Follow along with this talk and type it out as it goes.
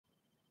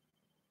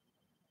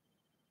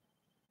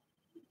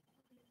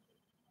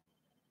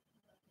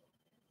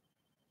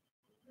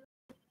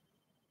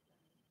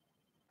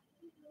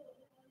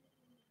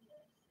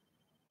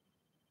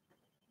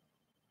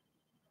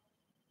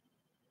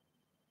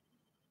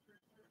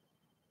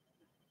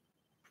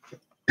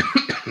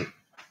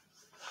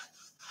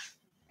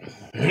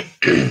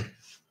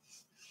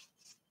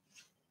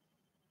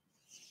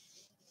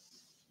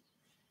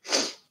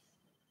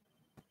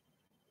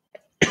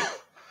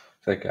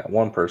I got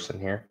one person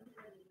here.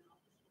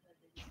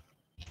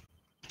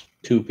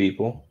 Two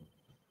people.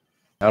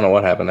 I don't know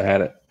what happened. I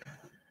had it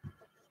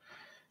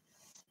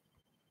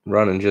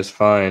running just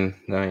fine.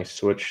 Then I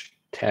switched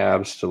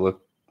tabs to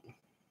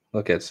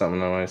look at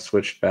something. And when I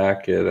switched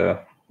back, it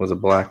was a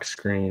black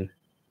screen.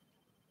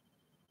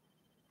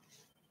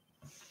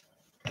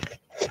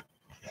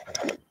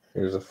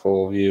 Here's a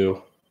full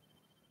view.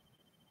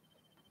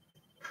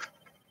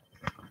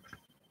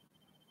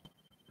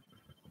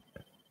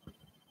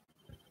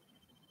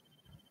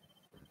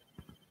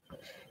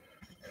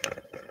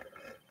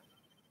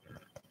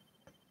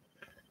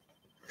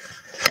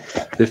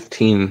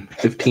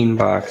 Fifteen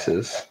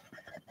boxes,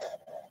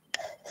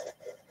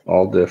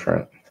 all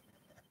different.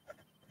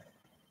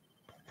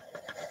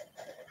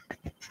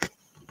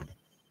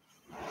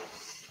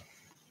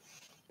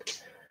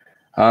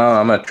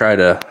 I'm gonna try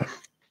to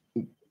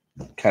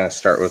kind of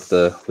start with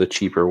the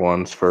cheaper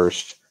ones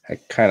first. I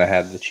kind of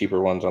had the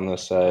cheaper ones on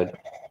this side,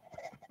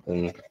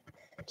 and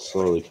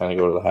slowly kind of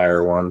go to the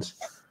higher ones.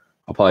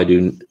 I'll probably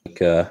do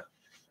like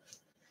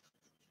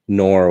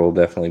Nor will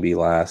definitely be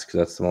last because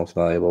that's the most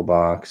valuable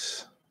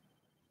box.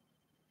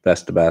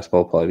 Best of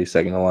Basketball will probably be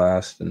second to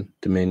last, and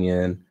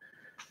Dominion,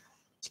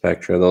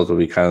 Spectra, those will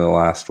be kind of the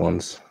last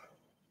ones.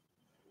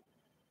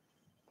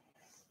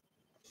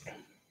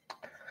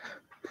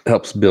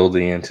 Helps build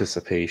the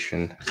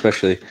anticipation,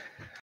 especially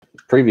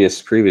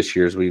previous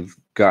years. We've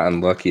gotten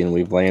lucky and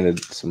we've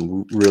landed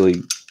some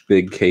really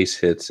big case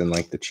hits in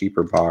like the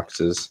cheaper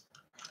boxes.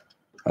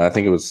 I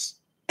think it was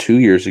 2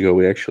 years ago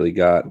we actually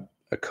got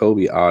a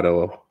Kobe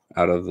auto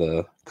out of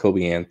the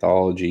Kobe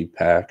anthology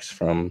packs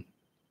from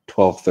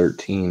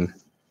 12-13,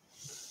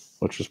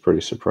 which was pretty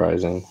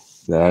surprising.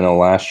 Then I know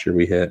last year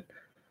we hit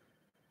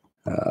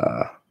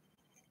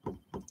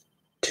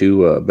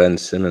two Ben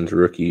Simmons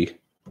rookie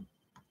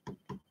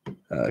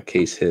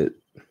case hit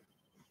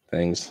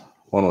things.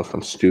 One was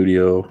from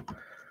Studio,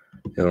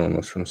 the other one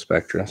was from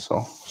Spectra. So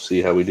we'll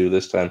see how we do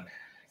this time.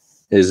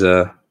 Is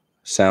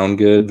sound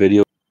good?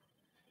 Video?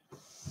 As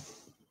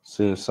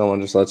soon as someone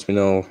just lets me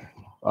know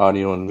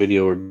audio and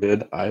video are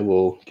good, I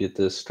will get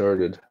this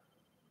started.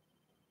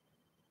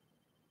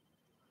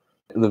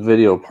 The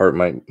video part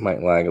might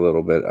lag a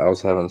little bit. I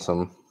was having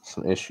some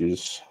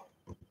issues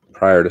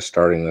prior to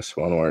starting this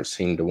one where it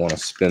seemed to want to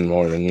spin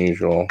more than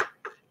usual.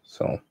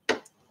 So,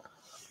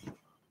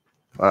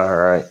 all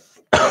right.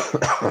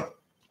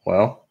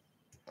 Well,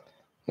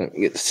 let me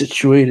get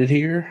situated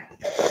here.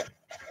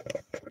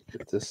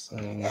 Get this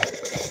thing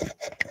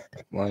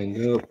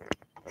lined up.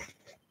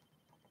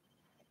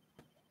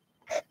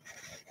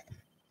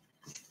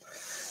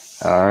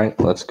 All right,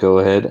 let's go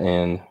ahead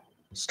and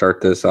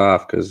start this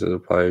off because it'll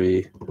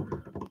probably be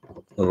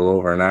a little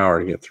over an hour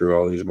to get through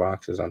all these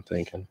boxes, I'm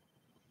thinking.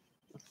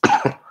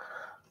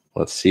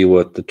 Let's see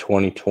what the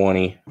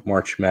 2020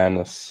 March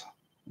Madness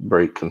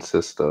break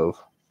consists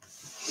of.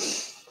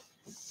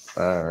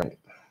 All right.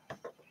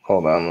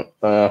 Hold on.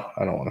 I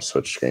don't want to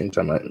switch screens.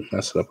 I might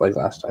mess it up like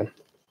last time.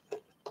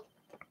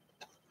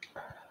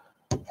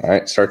 All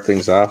right, start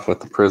things off with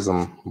the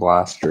Prism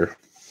Blaster.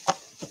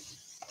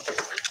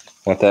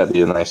 Want that to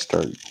be a nice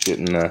start,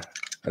 getting a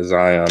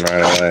Zion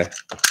right away.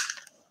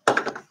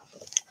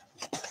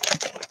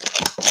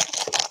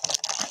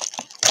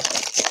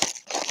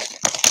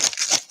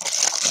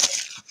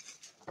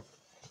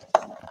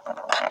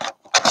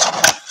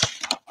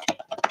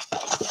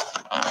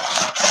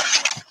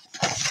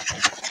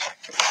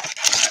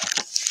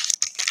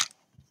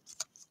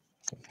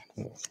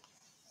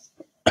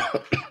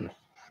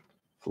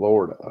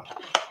 Florida.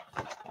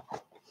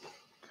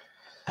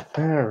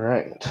 All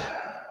right.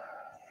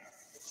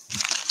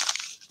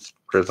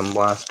 Prism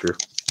Blaster.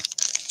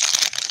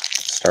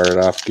 Started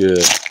off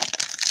good.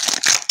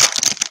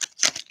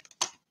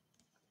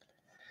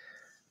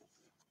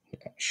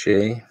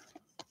 Shea.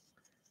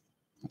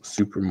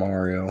 Super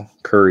Mario.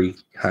 Curry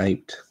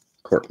hyped.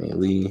 Courtney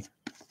Lee.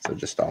 So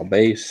just all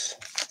base.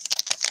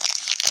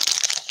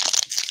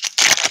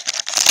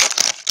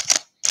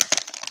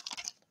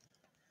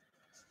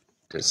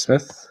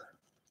 Smith,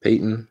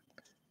 Peyton,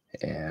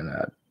 and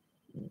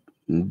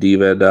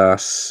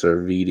Divadas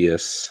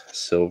Servidius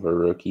silver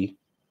rookie.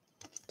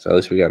 So at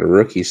least we got a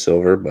rookie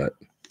silver, but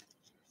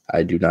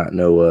I do not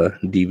know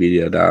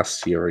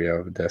Divadas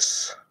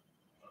Servidius.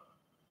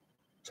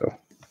 So,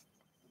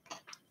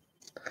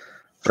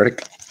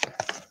 Reddick.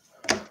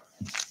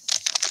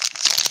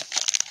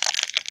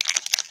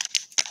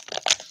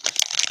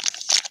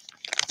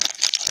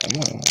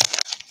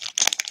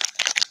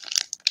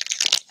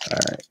 All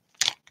right.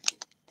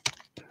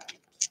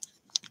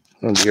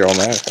 I'm going to be all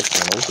mad if I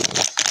can't open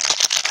this.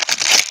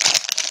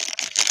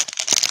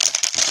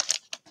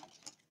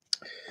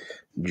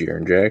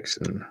 Jaren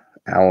Jackson,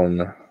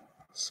 Allen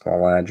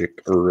Smolagic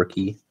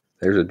rookie.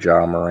 There's a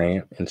Ja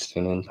Morant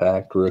instant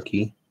impact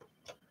rookie.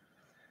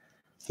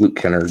 Luke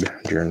Kennard,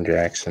 Jaren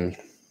Jackson.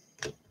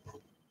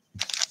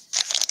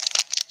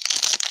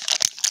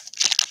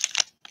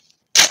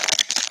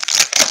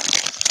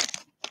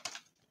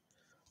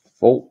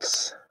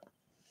 Fultz,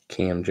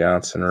 Cam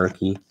Johnson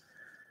rookie.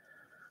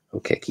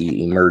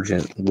 Okeki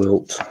Emergent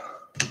Wilt.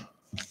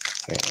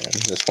 And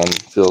this one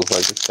feels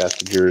like it's got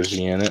the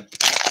jersey in it.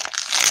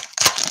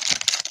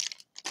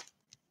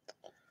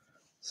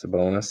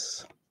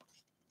 Sabonis.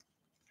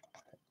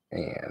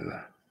 And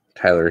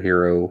Tyler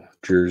Hero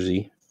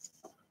jersey.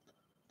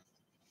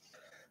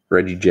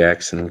 Reggie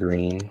Jackson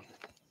green.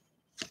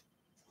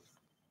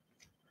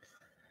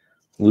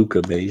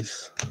 Luka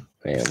base.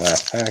 And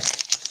last pack.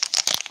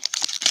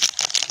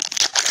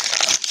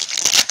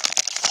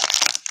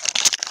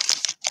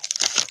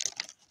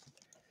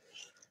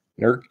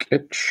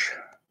 Nurkic,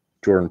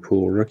 Jordan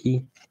Poole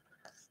rookie,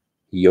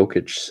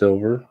 Jokic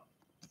silver,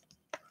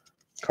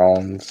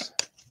 Collins.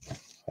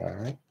 All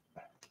right.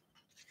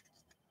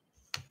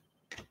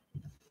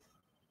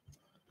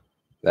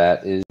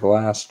 That is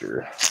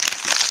Blaster.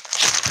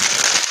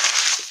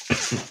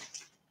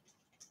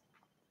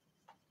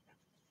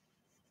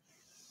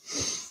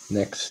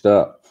 Next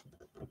up.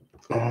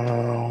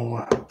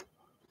 Oh.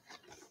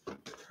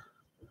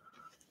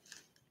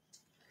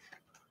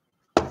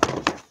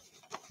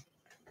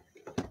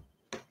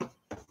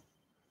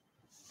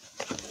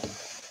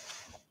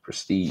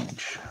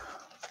 Prestige.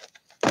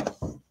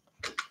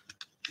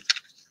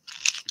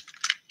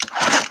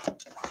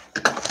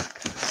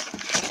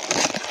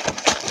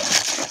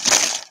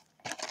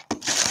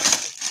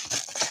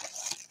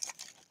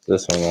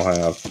 This one will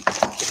have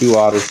 2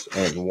 autos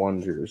and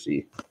 1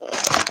 jersey.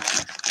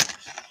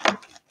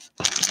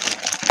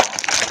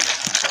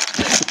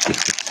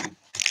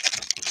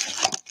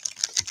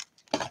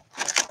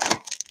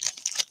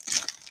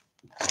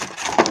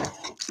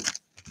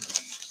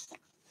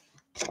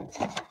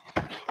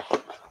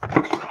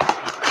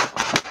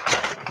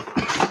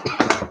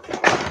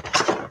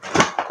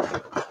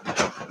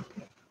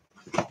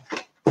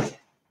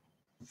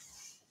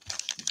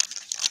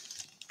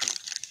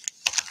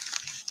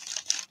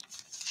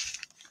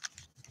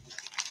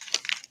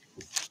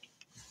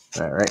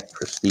 All right,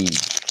 Prestige.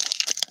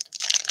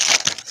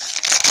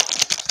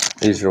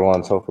 These are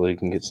ones hopefully you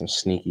can get some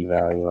sneaky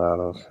value out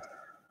of.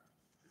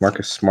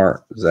 Marcus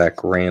Smart,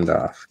 Zach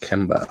Randolph,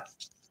 Kemba,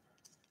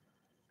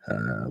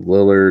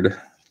 Lillard.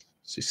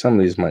 See, some of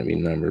these might be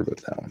numbered,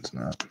 but that one's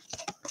not.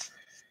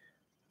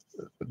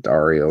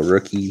 Dario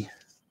rookie,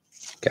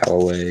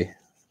 Galloway.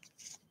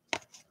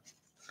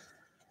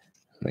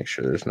 Make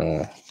sure there's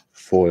no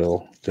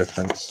foil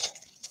difference.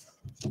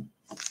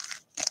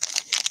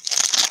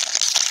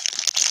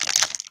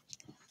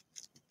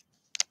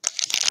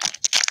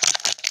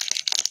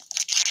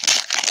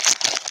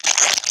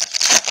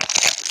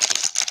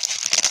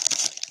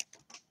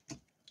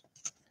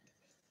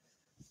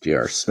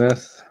 J.R.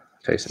 Smith,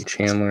 Tyson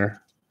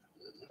Chandler.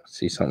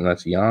 See something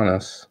that's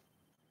Giannis.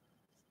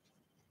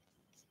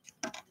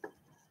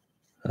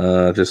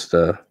 Just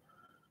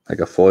like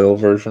a foil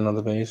version of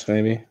the base,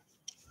 maybe.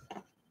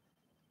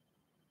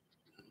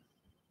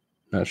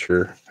 Not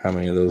sure how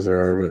many of those there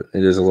are, but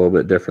it is a little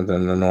bit different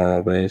than the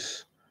normal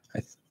base.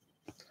 A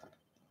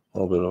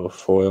little bit of a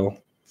foil.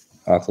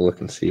 I'll have to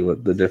look and see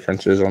what the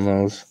difference is on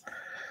those.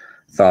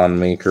 Thon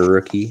Maker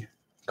rookie,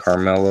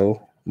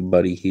 Carmelo,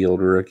 Buddy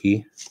Hield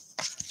rookie.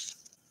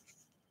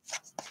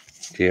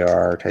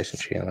 JR, Tyson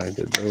Chandler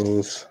did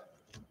those.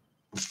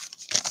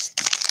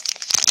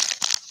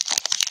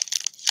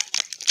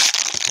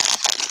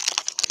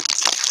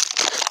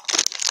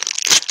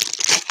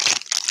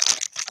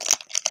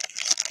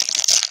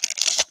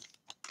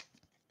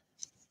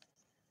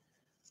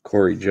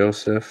 Corey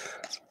Joseph,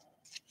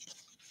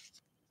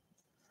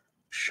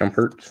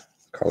 Shumpert,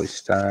 Cauley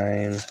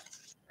Stein,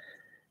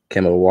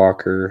 Kemba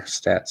Walker,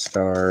 Stat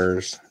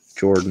Stars,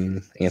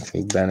 Jordan,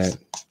 Anthony Bennett,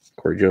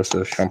 Corey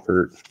Joseph,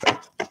 Shumpert,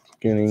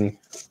 beginning.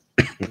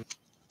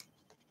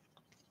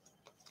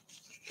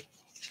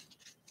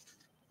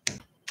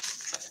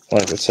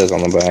 Like it says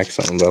on the back,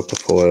 something about the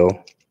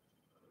foil.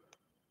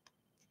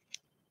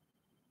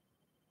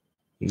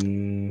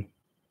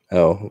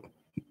 Oh.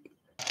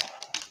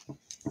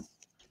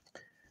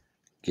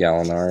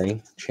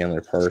 Gallinari, Chandler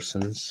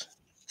Parsons.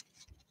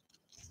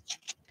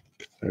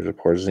 There's a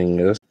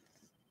Porzingis.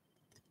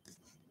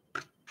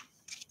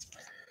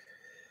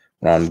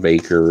 Ron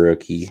Baker,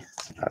 rookie.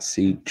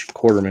 Asich,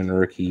 Quarterman,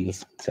 rookie.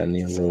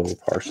 Danilo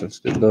Parsons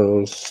did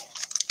those.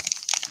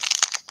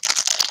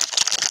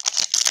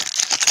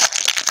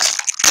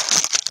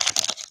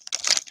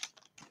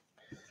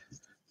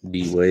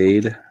 D.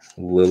 Wade,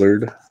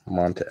 Lillard,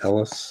 Monta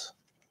Ellis.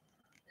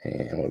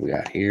 And what we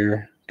got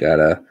here? Got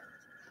a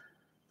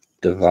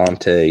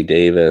Devontae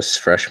Davis,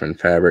 freshman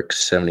fabric,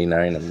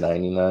 79 of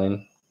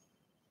 99.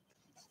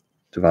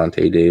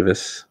 Devontae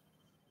Davis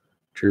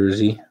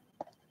jersey.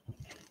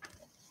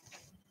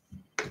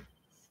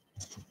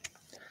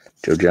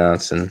 Joe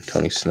Johnson,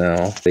 Tony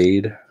Snell,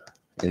 fade,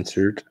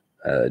 insert.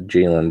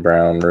 Jaylen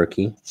Brown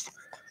rookie.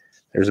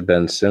 There's a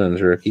Ben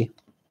Simmons rookie.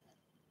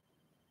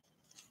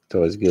 It's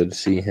always good to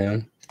see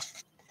him.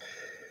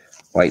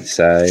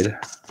 Whiteside.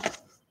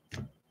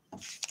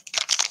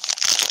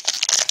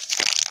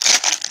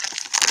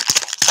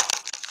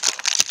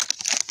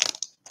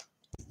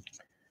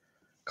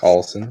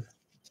 Carlson,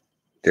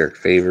 Derek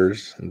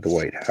Favors, and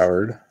Dwight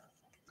Howard.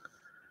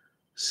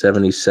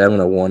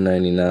 77 of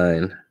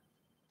 199.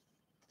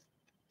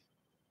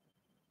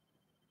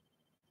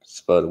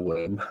 Spud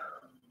Webb.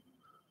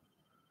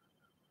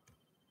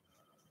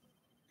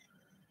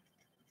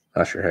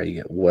 Not sure how you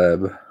get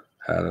Webb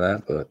out of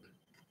that, but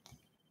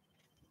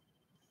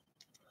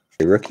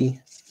a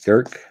rookie,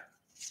 Dirk.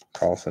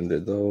 Carlson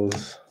did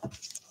those.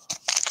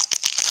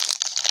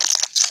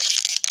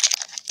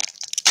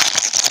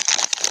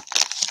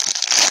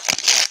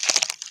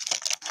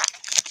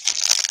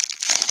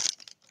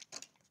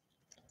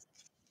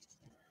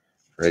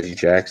 Reggie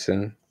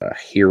Jackson,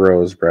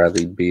 Heroes,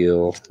 Bradley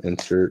Beal,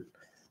 insert,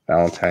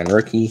 Valentine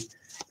rookie,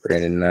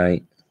 Brandon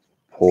Knight,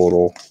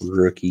 Portal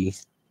rookie,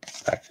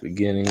 back to the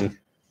beginning.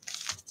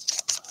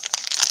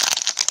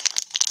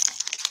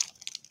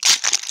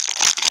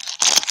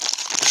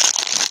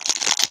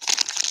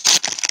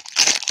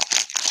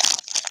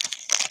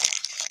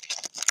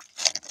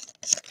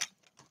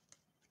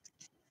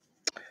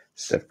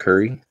 Steph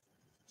Curry,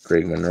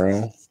 Greg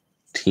Monroe,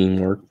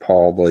 Teamwork,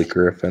 Paul Blake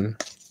Griffin,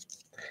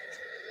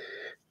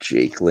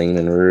 Jake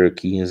Layman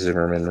rookie,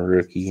 Zimmerman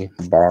rookie,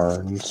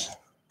 Barnes,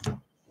 a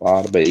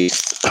lot of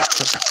base.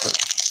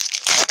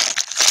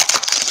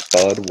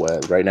 Spud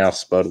Webb. Right now,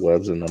 Spud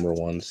Webb's the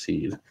 #1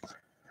 seed.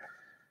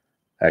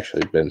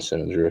 Actually, Ben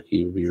Simmons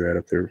rookie would be right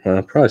up there.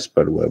 Probably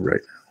Spud Webb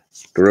right now.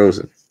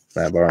 DeRozan,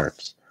 Matt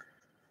Barnes,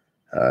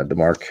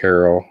 DeMar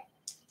Carroll,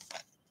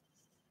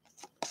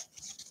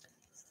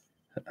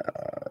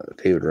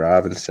 David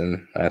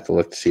Robinson. I have to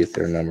look to see if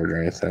they're numbered or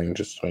anything,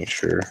 just to make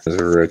sure. There's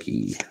a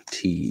rookie,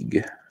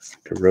 Teague,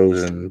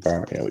 DeRozan,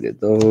 Barnes. Yeah, we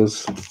did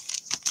those.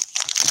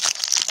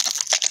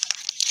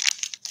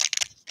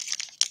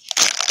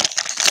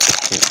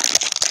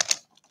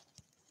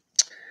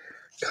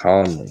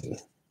 Conley,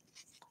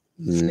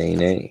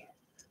 Nene,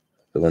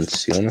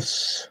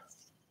 Valanciunas,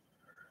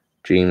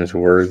 James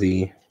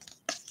Worthy,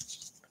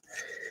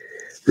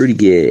 Rudy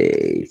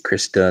Gay,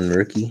 Chris Dunn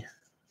rookie,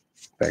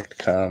 back to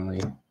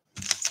Conley.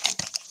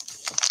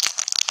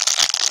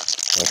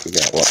 We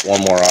got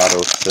one more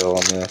auto still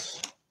on this.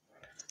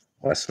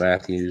 Wes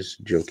Matthews,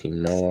 Joakim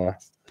Noah,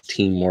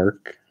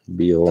 Teamwork,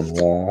 Beal and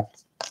Wall,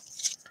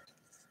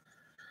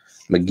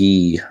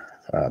 McGee,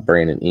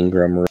 Brandon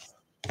Ingram.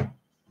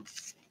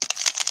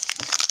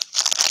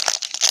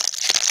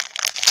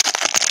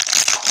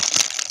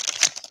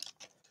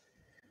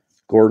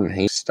 Gordon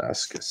Hayes,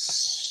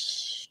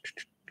 Stauskas,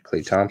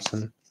 Klay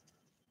Thompson.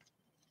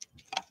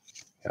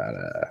 Got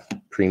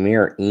a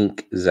Premier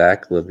Ink,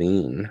 Zach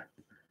LaVine,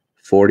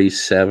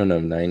 47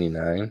 of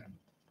 99.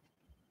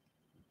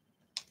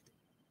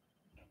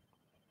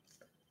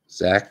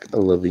 Zach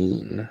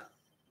LaVine.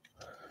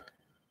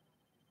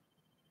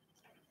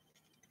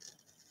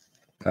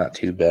 Not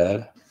too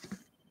bad.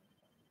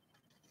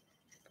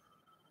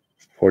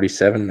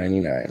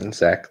 47.99.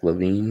 Zach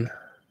LaVine.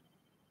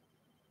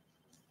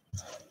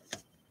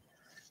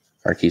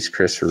 Marquise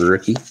Chris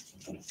rookie.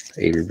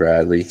 Avery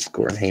Bradley.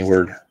 Gordon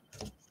Hayward.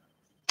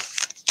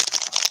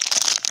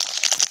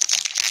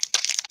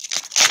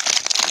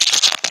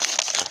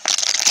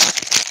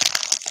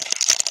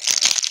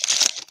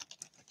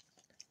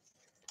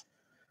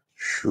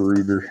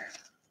 Schroeder.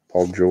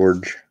 Paul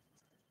George.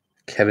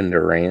 Kevin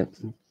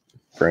Durant.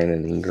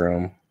 Brandon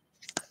Ingram.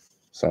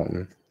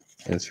 Something.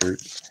 Insert.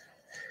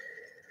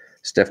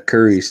 Steph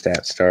Curry,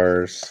 Stat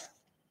Stars.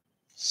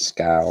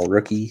 Scal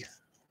rookie.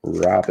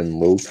 Robin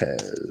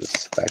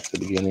Lopez. Back to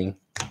the beginning.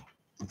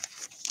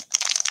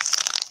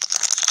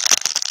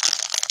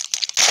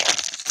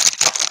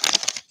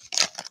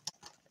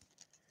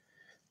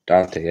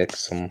 Dante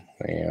Exum.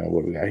 And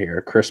what do we got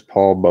here? Chris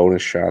Paul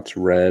bonus shots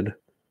red.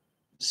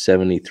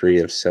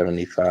 73 of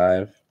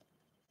 75.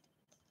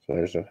 So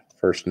there's a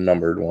first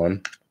numbered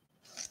one.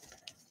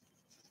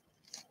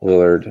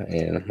 Lillard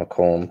and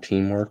McCollum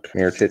teamwork.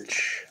 Mirotic.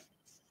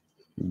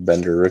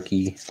 Bender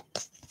rookie.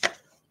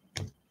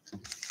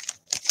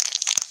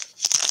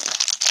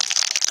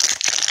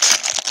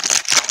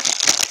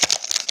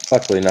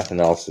 Luckily, nothing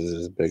else is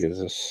as big as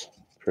this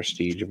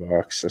prestige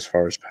box as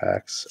far as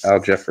packs. Al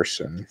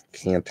Jefferson,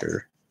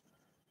 Cantor,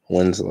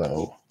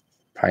 Winslow,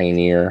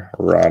 Pioneer,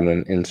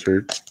 Rodman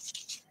insert,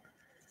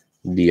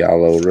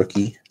 Diallo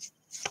rookie,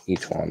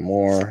 Etuan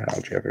Moore,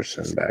 Al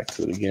Jefferson back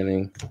to the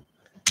beginning.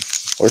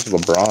 Where's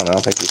LeBron? I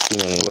don't think we've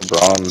seen any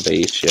LeBron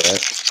base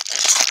yet.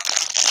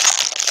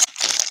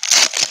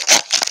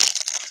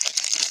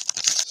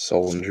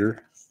 Solinger,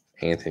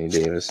 Anthony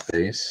Davis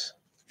base.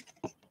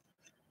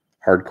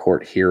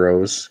 Hardcourt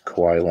Heroes,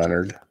 Kawhi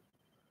Leonard.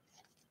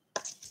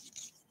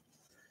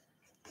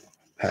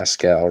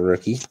 Pascal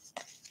rookie.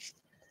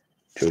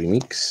 Jody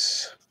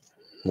Meeks.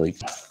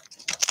 Malik.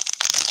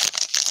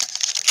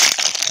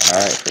 All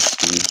right,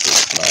 Prestige,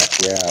 just knock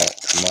you out.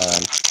 Come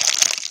on.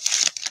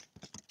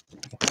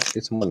 Let's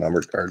get some more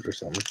numbered cards or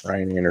something.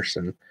 Ryan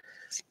Anderson.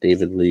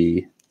 David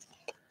Lee.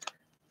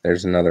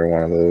 There's another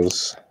one of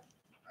those.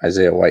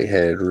 Isaiah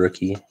Whitehead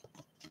rookie.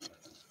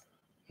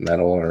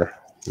 Metal or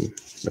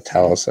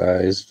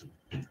metallicized.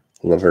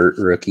 Levert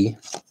rookie.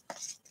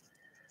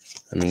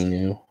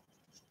 Aminu.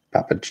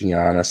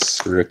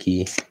 Papagiannis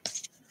rookie.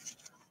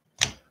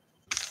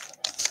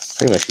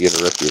 Pretty much you get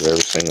a rookie of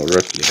every single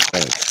rookie, I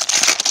think.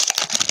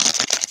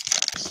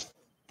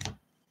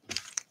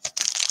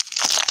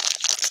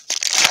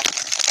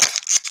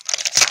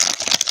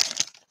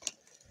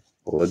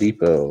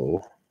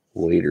 Oladipo,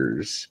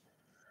 Waiters,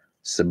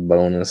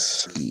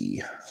 Sabonis,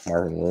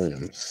 Marvin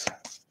Williams,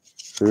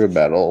 Drew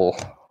Battle,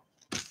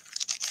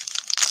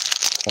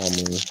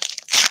 Plumlee,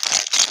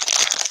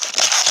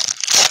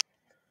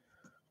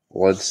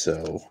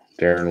 Bledsoe,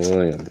 Darren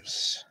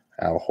Williams,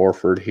 Al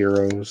Horford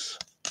Heroes,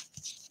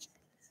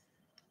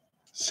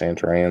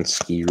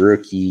 Satoransky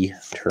rookie,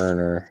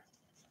 Turner,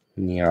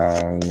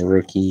 Niang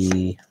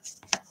rookie,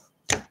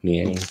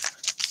 Niang.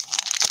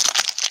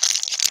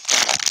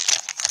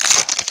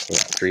 We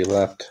got 3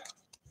 left.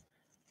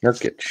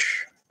 Nurkic,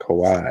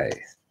 Kawhi,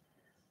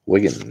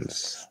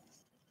 Wiggins,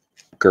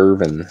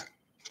 Gervin,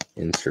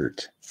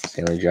 insert,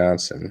 Stanley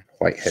Johnson,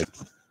 Whitehead.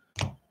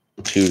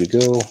 2 to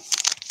go.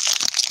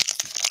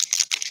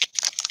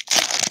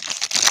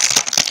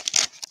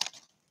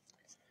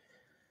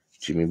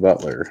 Jimmy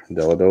Butler,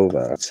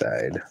 Deladova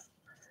outside.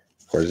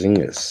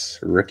 Porzingis,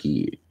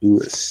 rookie,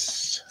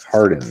 Ulis,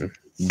 Harden,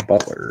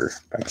 Butler.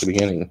 Back to the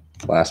beginning.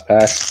 Last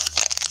pack.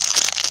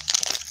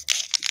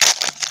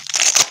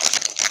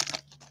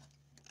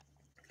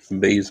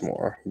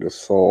 Bazemore,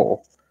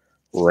 Gasol,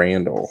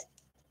 Randall,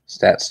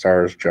 Stat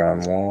Stars,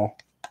 John Wall,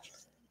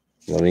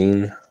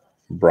 Levine,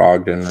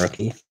 Brogdon,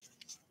 rookie,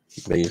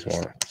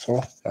 Bazemore. So,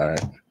 all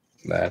right,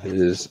 that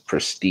is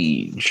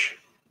Prestige.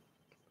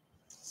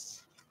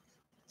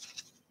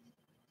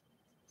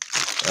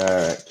 All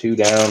right, 2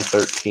 down,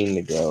 13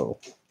 to go.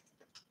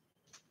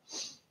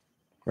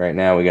 Right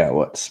now we got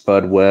what?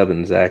 Spud Webb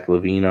and Zach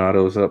LaVine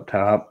autos up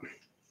top.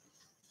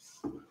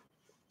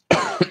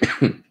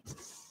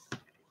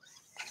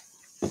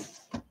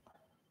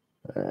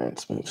 All right,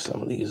 let's move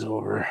some of these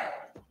over.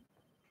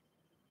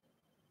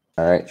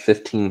 All right,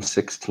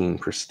 15-16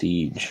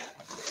 Prestige.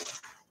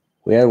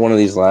 We had one of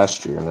these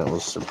last year, and it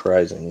was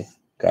surprising.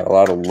 Got a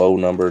lot of low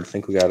numbered. I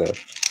think we got a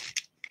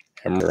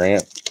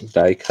Durant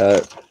die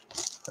cut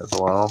as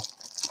well.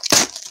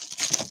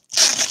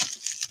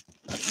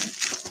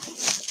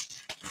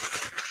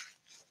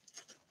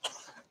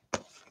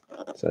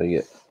 So you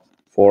get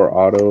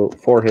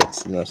 4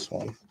 hits in this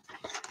one.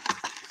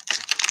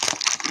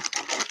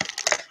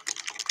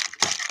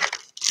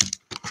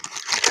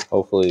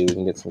 Hopefully we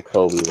can get some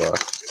Kobe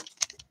luck.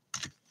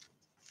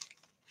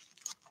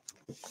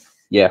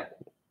 Yeah,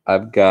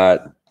 I've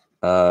got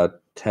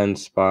 10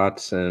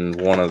 spots, and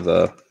one of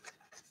the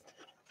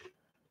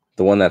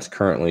one that's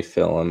currently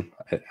filling,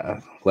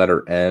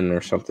 letter N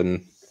or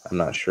something. I'm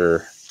not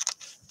sure,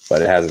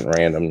 but it hasn't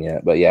random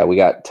yet. But yeah, we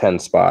got 10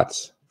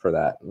 spots for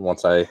that.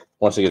 Once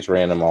it gets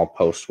random, I'll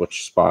post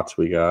which spots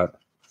we got.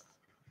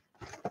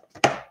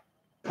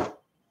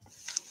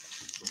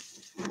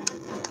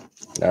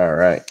 All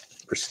right,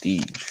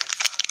 Prestige.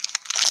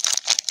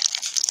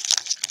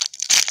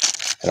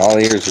 And all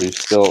the years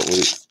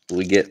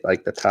we get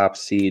like the top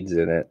seeds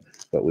in it,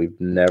 but we've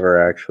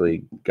never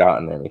actually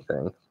gotten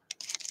anything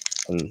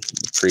in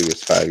the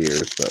previous 5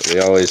 years. But we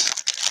always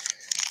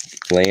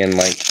land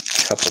like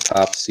a couple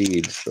top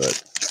seeds, but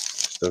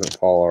it doesn't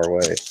fall our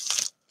way.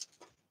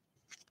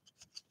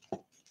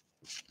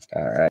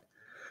 All right,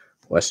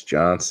 Wes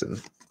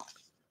Johnson,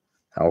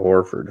 Al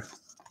Horford,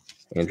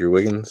 Andrew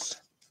Wiggins,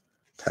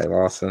 Ty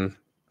Lawson,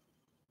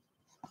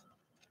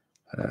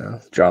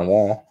 John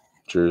Wall,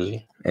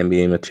 jersey,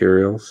 NBA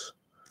Materials.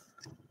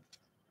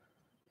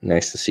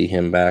 Nice to see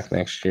him back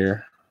next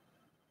year.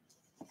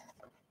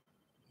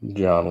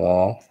 John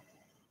Wall.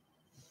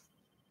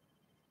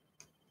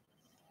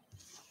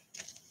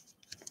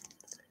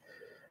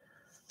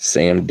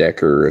 Sam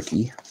Decker,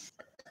 rookie.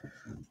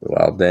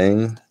 Luol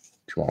Deng,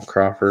 Jamal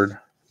Crawford,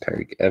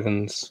 Tyreek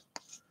Evans,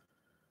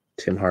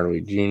 Tim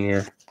Hardaway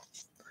Jr.,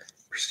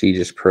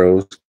 Prestigious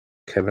Pros,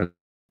 Kevin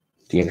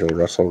D'Angelo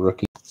Russell,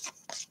 rookie.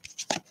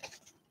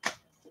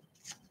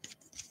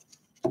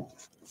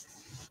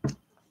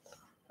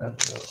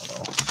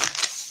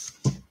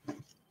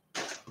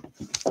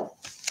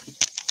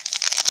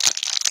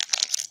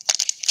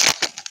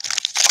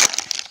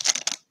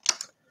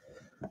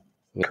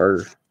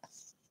 Carter,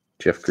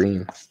 Jeff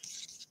Green,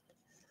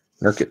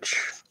 Nurkic,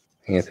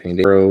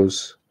 Anthony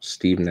Davis,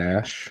 Steve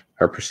Nash,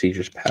 our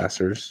Prestigious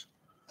Passers.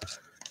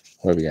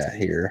 What do we got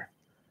here?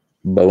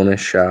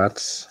 Bonus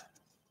shots,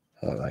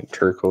 like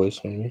turquoise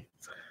maybe.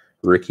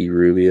 Ricky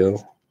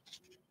Rubio,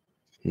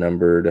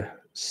 numbered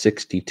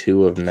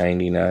 62 of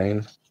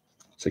 99.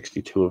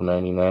 62 of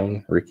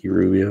 99, Ricky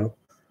Rubio.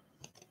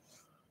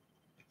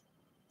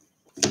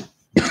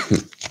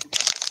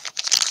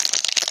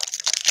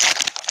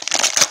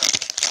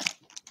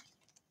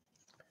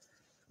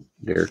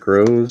 Derrick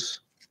Rose,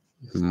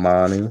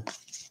 Manu,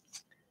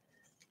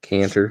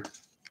 Cantor,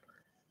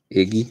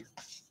 Iggy.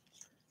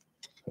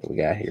 What we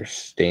got here?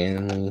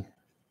 Stanley,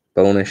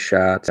 bonus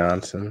shot,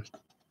 Johnson,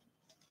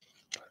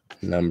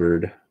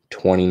 numbered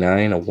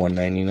 29 of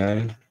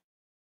 199.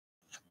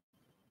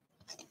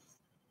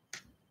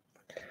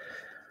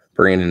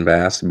 Brandon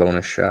Bass,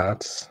 bonus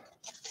shots.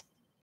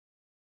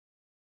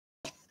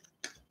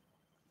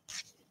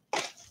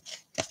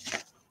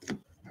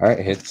 All right,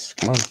 hits.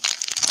 Come on.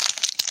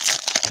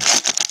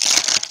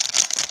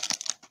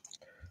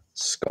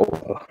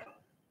 Scola.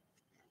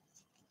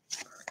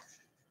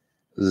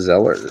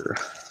 Zeller.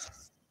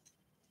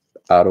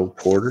 Otto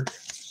Porter.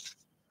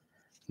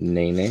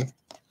 Nene.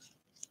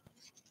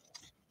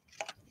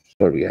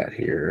 What do we got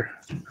here?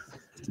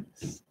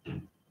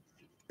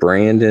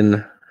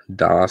 Brandon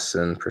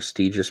Dawson,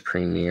 prestigious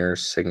premier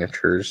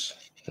signatures.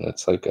 And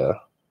it's like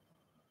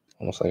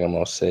almost like a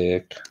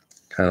mosaic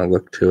kind of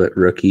look to it.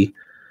 Rookie,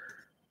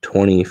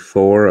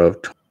 24 of.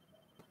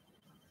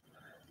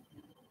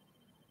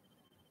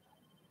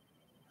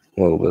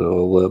 A little bit of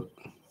a lip.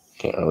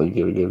 Can't really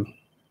give it good.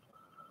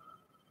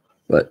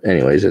 But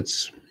anyways,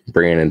 it's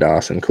Brandon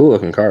Dawson. Cool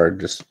looking card.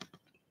 Just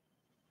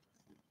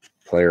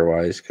player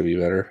wise, could be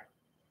better.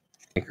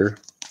 Anchor.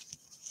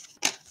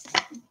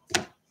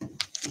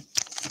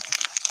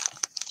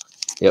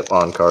 Yep,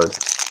 on card.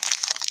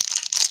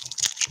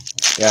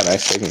 Yeah,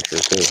 nice signature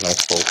too.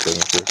 Nice full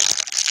signature.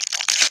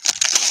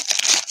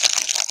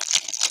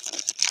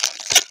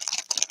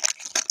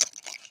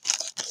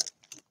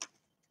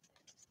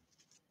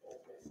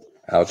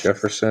 Al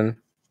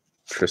Jefferson,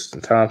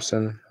 Tristan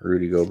Thompson,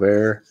 Rudy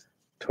Gobert,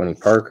 Tony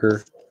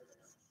Parker.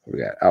 We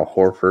got Al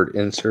Horford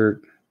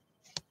insert.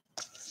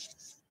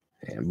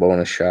 And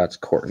bonus shots,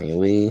 Courtney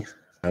Lee,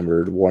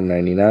 numbered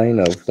 199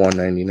 of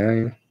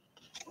 199.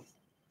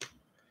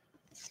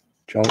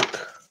 Junk,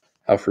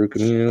 Al-Farouq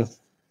Aminu,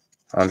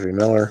 Andre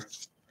Miller,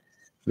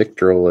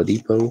 Victor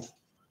Oladipo,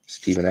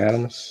 Steven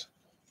Adams.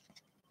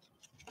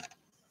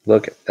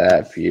 Look at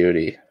that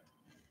beauty.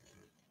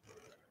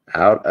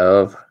 Out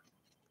of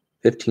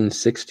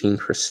 15-16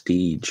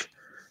 Prestige,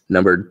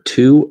 numbered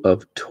 2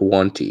 of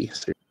 20.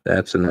 So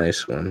that's a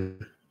nice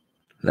one.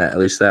 At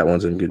least that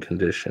one's in good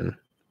condition,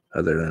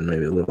 other than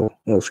maybe a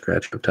little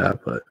scratch up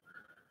top, but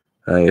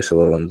I guess a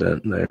little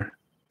indent there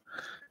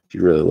if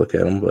you really look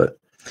at them. But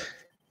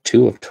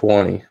 2 of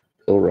 20,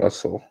 Bill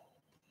Russell.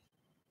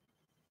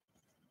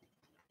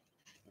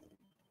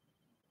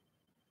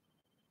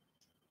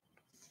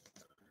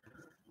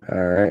 All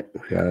right,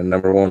 we got a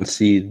number 1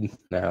 seed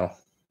now.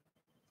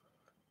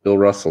 Bill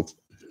Russell,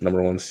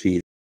 number 1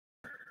 seed.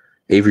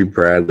 Avery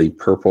Bradley,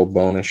 purple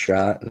bonus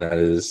shot, and that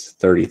is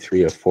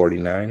 33 of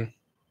 49.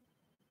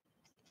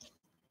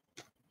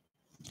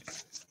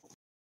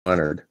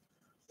 Leonard,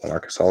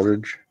 Marcus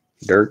Aldridge,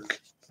 Dirk,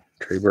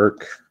 Trey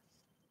Burke,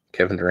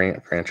 Kevin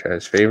Durant,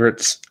 franchise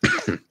favorites.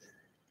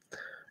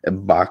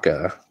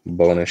 Ibaka,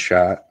 bonus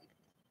shot,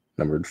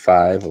 numbered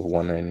 5 of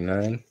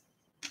 199.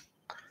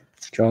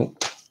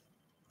 Junk,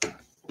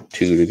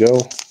 2 to go.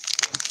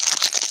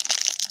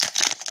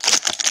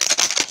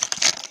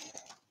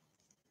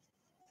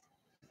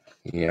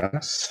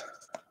 Yes.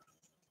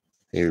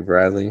 Avery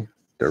Bradley,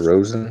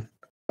 DeRozan,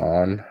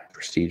 on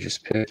prestigious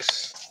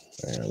picks.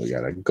 And we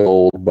got a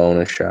gold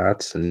bonus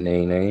shots and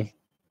Nene.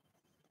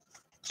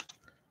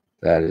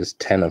 That is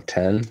 10 of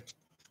 10.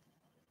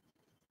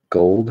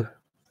 Gold,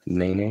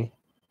 Nene,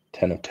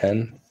 10 of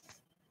 10.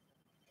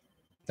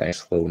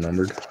 Nice low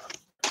numbered.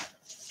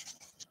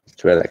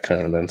 Too bad that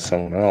couldn't have been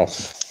someone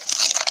else.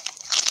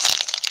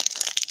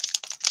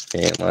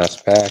 And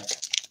last pack.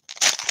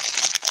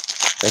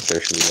 I think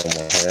there should be one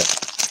more hit.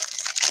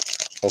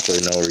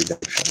 Hopefully no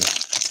redemption.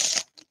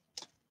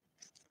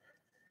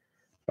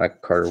 Michael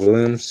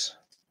Carter-Williams,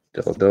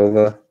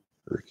 Deladova,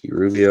 Ricky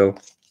Rubio,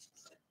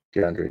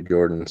 DeAndre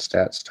Jordan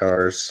Stat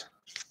Stars,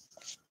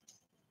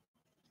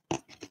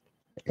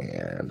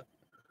 and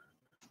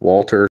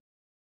Walter,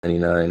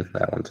 99.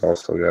 That one's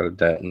also got a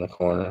dent in the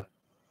corner.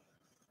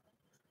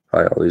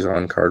 Probably all these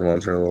on-card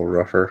ones are a little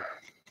rougher.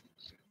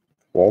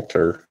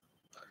 Walter,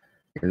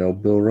 you're no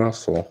Bill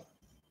Russell.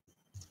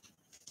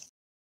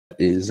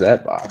 Is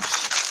that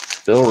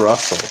box? Bill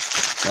Russell.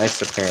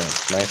 Nice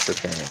appearance. Nice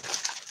appearance.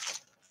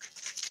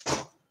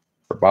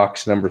 For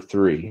box number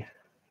 3,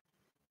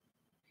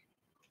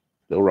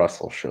 Bill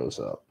Russell shows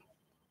up.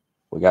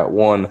 We got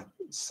one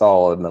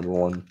solid number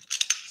 1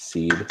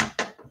 seed.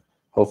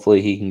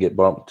 Hopefully he can get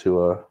bumped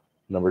to a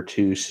number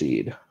 2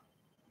 seed.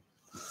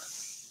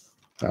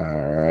 All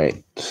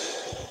right.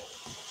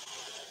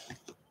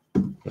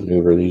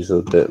 Maneuver these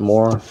a bit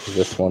more.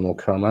 This one will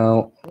come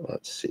out.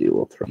 Let's see.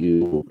 We'll throw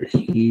you over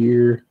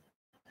here.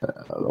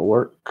 That'll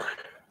work.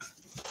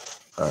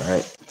 All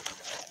right.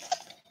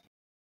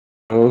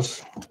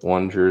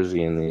 One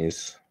jersey in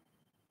these.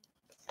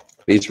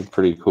 These are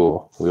pretty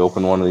cool. We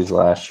opened one of these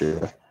last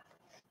year,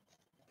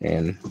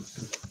 and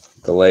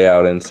the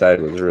layout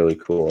inside was really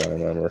cool. I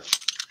remember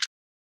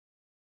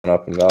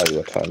up in value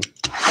a ton.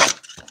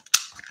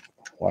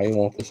 Why you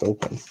want this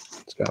open?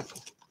 It's got.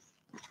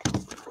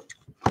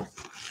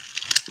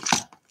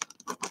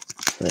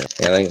 Yeah,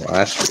 I think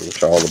last year,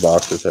 which all the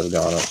boxes have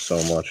gone up so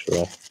much,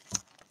 though.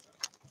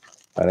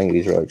 I think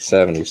these were like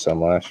 70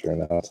 some last year.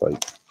 Now it's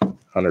like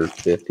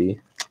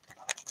 150.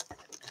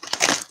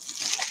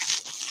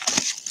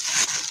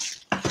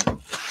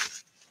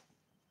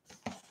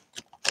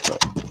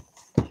 But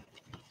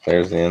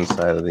there's the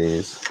inside of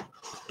these.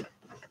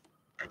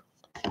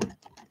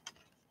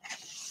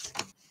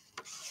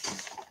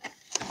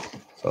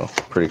 So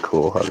pretty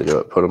cool how they do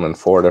it. Put them in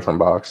 4 different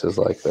boxes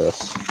like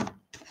this.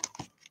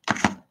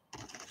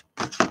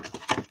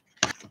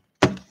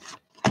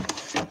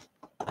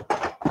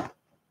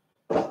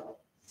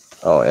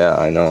 Oh yeah,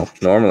 I know.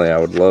 Normally I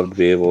would love to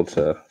be able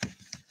to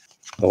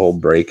the whole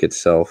break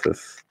itself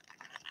if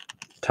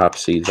top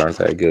seeds aren't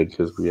that good,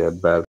 because we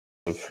had bad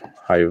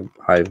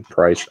high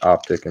priced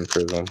optic and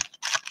prism.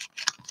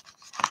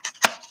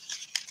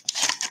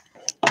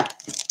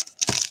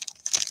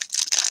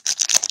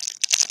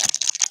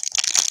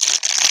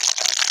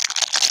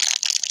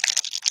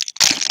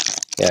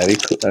 Yeah,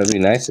 that'd be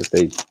nice if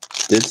they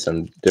did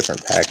some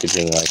different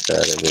packaging like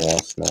that every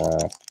once in a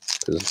while,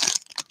 because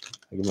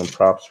I give them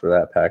props for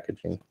that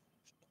packaging.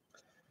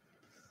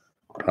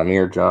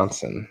 Amir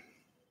Johnson,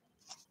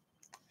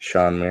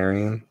 Sean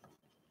Marion,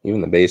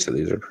 even the base of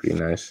these are pretty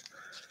nice.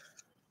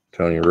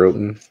 Tony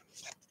Roten,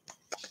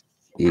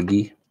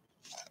 Iggy,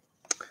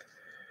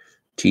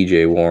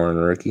 TJ Warren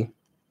rookie.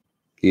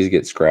 These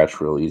get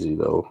scratched real easy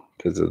though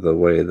because of the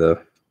way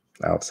the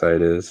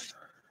outside is.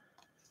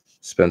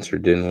 Spencer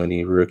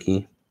Dinwiddie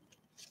rookie.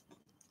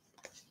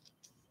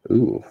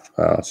 Ooh,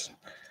 wow, it's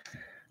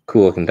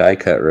cool looking die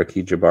cut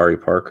rookie. Jabari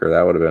Parker,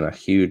 that would have been a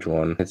huge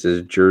one. It's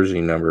his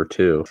jersey number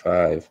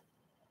 2/5. If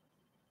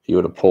you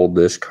would have pulled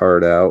this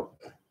card out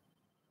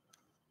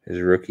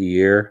his rookie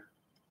year,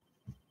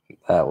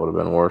 that would have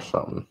been worth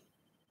something.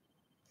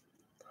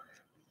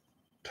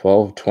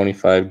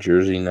 12/25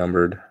 jersey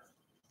numbered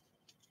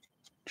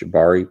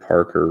Jabari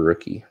Parker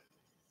rookie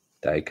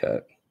die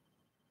cut.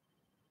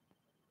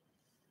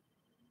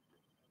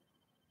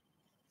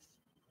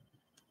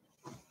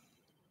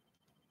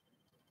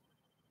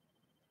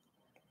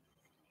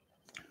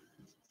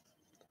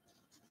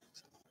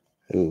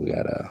 Ooh, we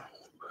got a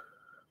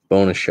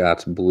bonus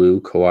shots blue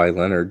Kawhi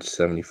Leonard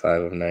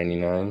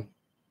 75/99.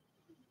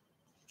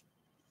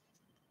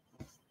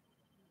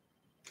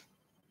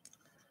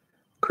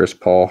 Chris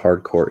Paul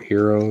Hardcourt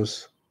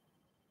Heroes,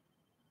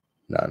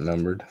 not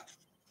numbered,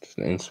 just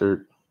an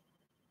insert.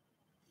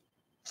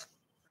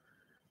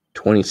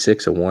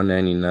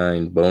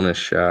 26/199 bonus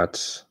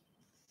shots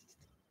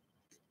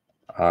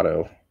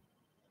auto.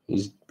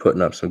 He's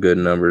putting up some good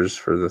numbers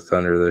for the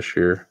Thunder this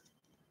year.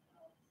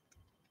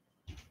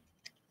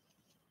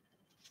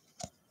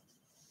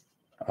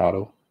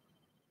 Auto.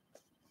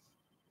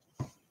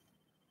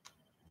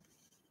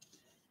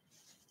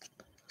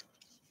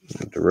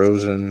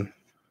 DeRozan,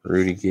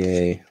 Rudy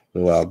Gay,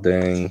 Luol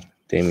Deng,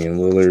 Damian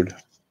Lillard,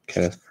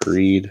 Kenneth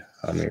Faried,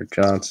 Amir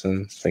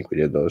Johnson. I think we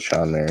did those.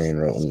 Sean Marion,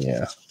 Roten,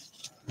 yeah.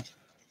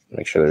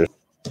 Make sure there's.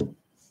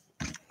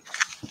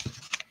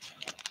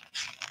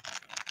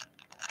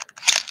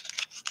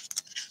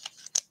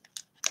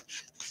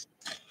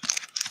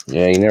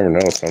 Yeah, you never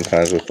know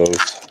sometimes with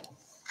those.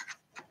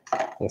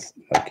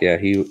 Like, yeah,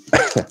 he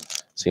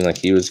seemed like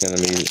he was going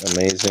to be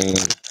amazing.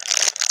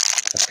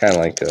 It's kind of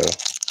like a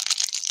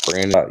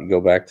brand. You go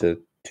back to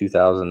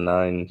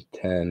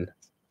 2009-10,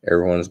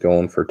 everyone's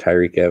going for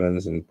Tyreek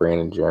Evans and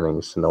Brandon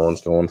Jennings, so no one's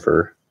going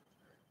for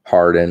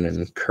Harden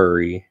and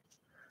Curry.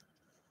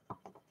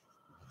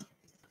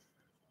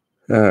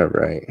 All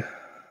right.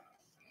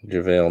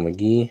 JaVale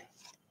McGee,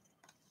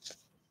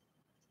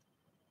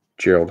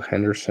 Gerald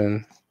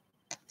Henderson.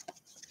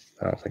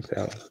 I don't think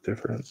that was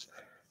different.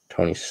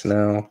 Tony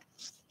Snell,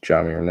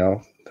 Jameer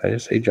Nelson. Did I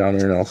just say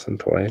Jameer Nelson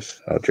twice?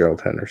 Oh, Gerald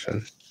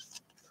Henderson.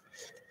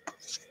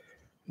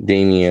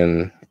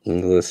 Damian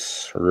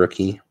Inglis,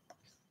 rookie.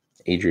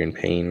 Adrian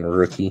Payne,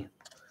 rookie.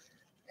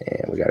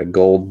 And we got a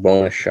gold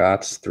bonus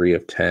shots,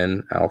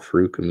 3/10.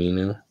 Al-Farouq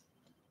Aminu,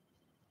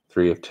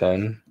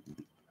 3/10.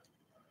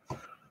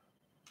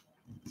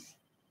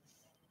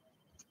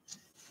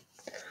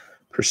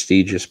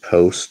 Prestigious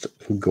Post,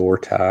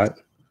 Gortat,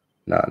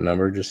 not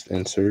numbered, just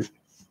insert.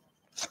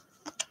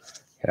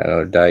 Got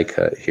another die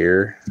cut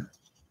here.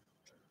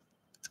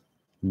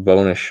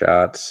 Bonus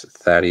shots,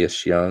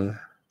 Thaddeus Young,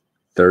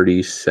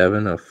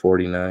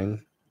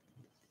 37/49.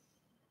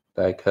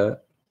 Die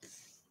cut.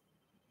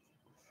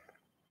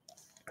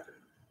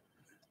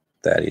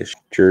 Thaddeus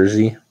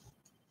jersey.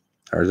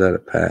 Or is that a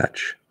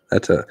patch?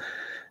 It's a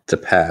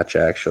patch,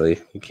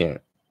 actually. You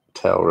can't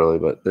tell really,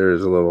 but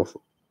there's a little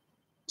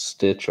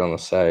stitch on the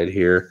side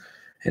here,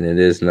 and it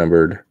is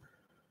numbered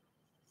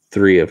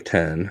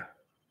 3/10.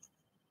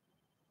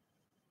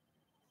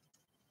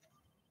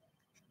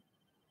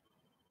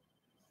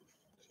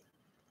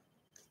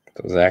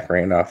 The Zach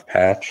Randolph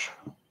patch.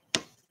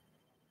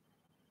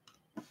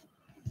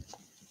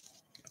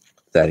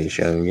 Thaddeus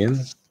Young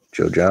again.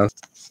 Joe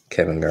Johnson.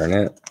 Kevin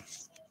Garnett.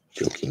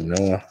 Joakim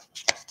Noah.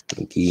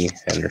 McGee.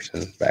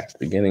 Henderson. Back to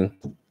the beginning.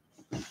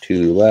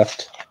 2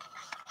 left.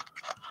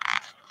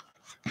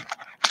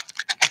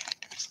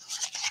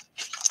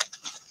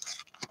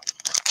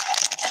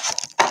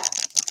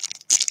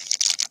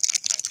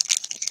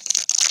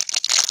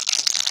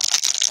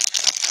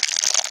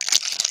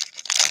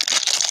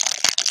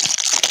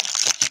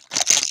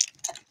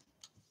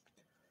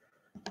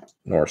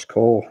 Norris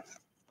Cole,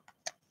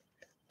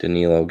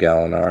 Danilo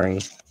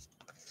Gallinari,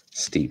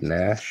 Steve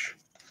Nash,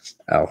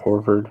 Al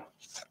Horford,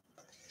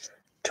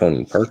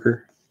 Tony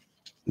Parker,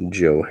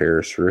 Joe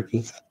Harris,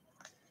 rookie.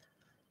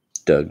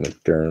 Doug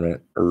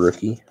McDermott,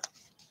 rookie.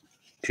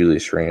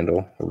 Julius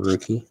Randle,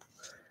 rookie.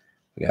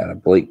 We got a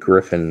Blake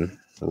Griffin,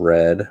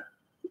 red,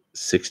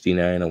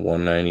 69 of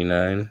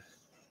 199.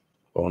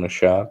 Bonus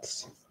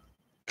shots.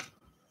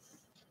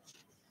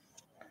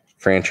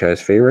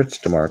 Franchise favorites,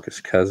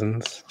 DeMarcus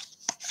Cousins.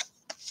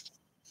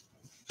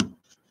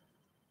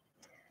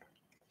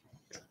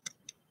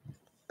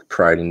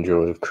 Pride and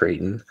joy of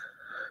Creighton,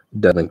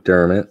 Doug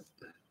McDermott,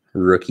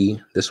 rookie.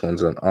 This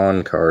one's an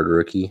on-card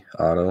rookie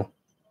auto.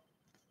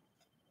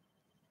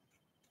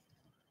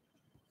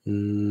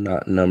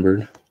 Not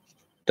numbered.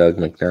 Doug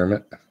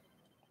McDermott.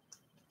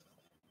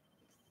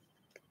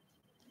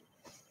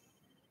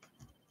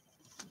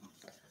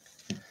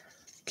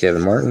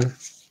 Kevin Martin,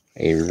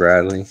 Avery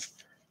Bradley,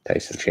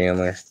 Tyson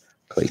Chandler,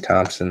 Klay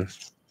Thompson,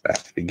 back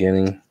to the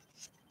beginning.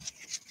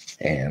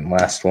 And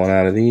last one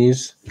out of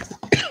these.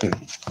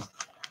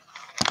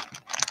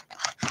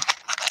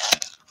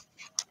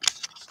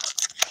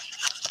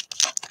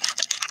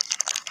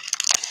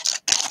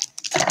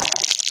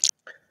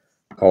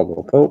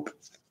 Caldwell Pope,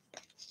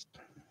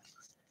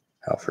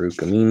 Al-Farouq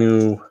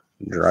Aminu,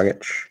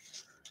 Dragic,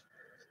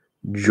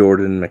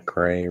 Jordan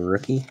McRae,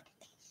 rookie.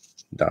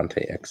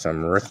 Dante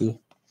Exum, rookie.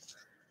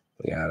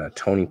 We got a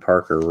Tony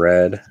Parker,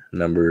 red,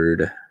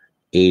 numbered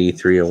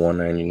 83 of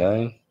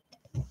 199.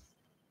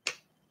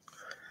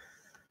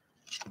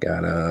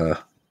 Got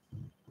a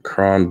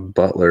Caron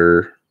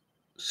Butler,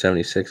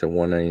 76 of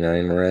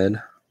 199,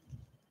 red.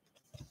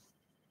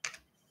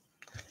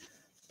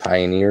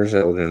 Pioneers,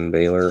 Elgin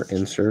Baylor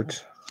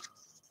insert.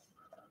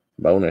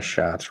 Bonus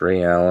shots,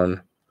 Ray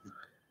Allen,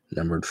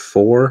 numbered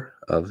 4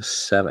 of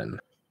 7.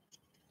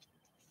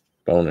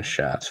 Bonus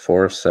shots,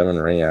 4 of 7,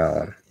 Ray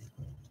Allen.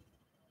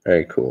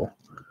 Very cool.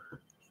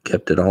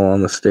 Kept it all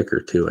on the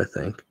sticker, too, I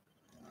think.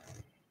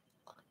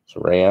 So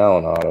Ray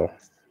Allen auto,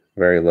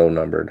 very low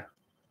numbered.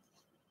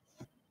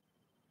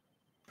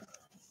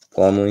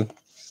 Plumlee,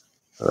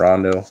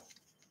 Rondo,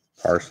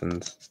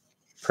 Parsons,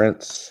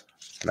 Prince,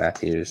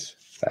 Matthews,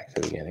 back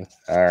to the beginning.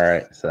 All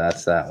right, so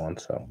that's that one.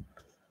 So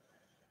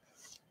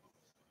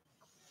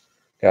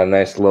got a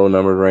nice low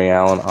numbered Ray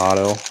Allen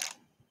auto,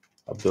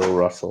 a Bill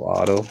Russell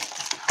auto.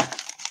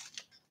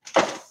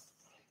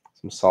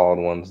 Some solid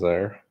ones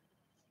there.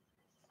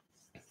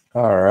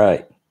 All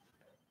right.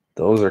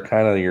 Those are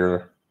kind of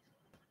your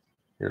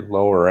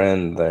lower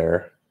end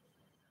there.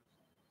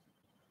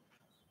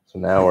 So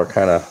now we're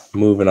kind of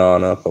moving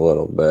on up a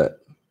little bit.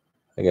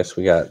 I guess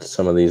we got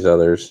some of these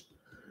others.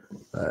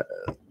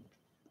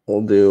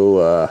 We'll do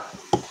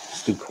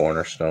let's do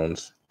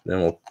cornerstones. Then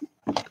we'll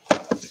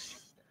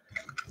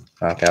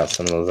knock out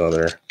some of those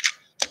other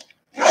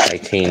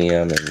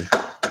titanium and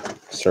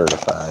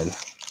certified.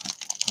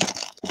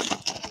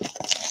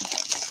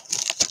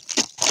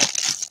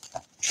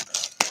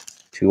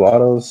 Two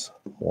autos,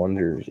 one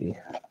jersey.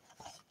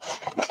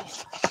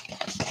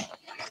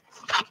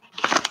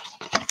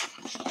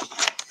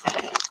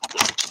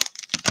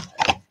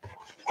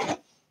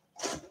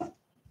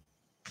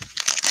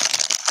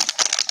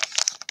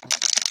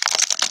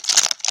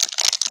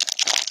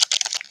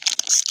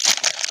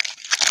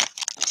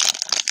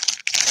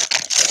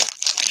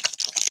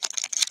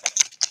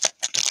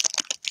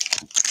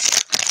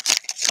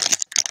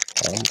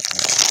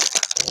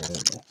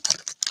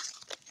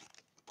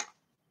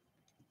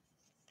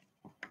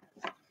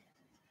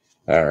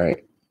 All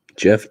right.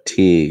 Jeff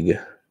Teague,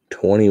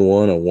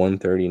 21 of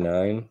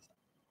 139.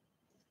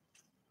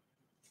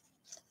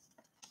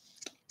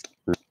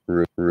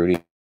 Rudy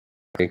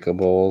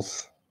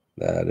Breakables.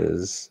 That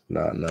is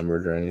not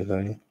numbered or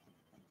anything.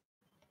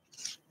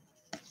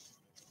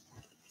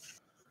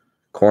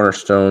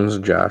 Cornerstones,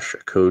 Josh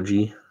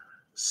Okogie,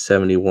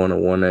 71 of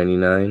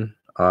 199.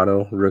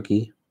 Auto,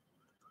 rookie.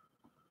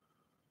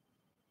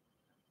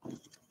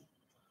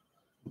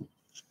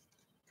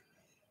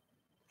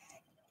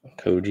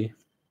 Okogie.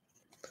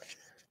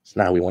 It's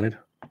not how we wanted.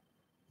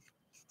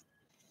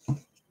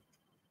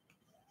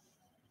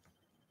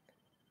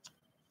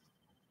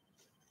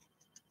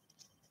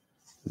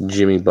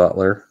 Jimmy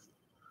Butler,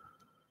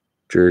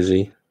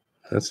 jersey.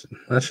 That's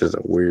just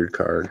a weird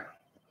card.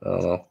 I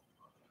don't know.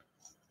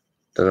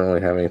 Doesn't really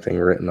have anything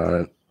written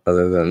on it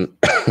other than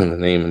the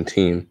name and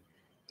team.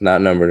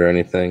 Not numbered or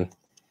anything.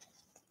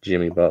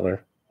 Jimmy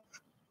Butler.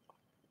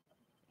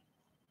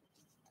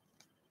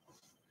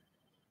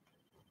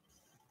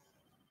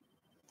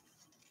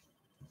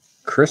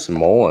 Chris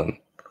Mullin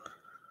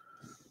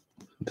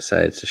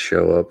decides to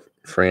show up.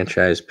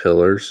 Franchise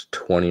Pillars,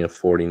 20 of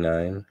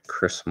 49.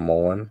 Chris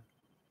Mullin.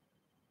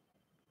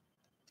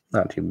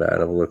 Not too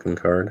bad of a looking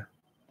card.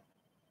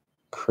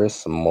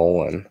 Chris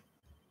Mullin.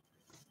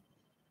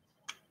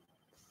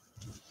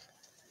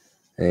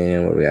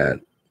 And what we got?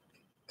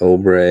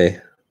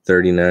 Oubre,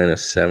 39 of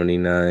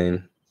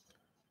 79.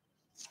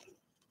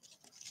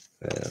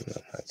 And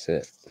that's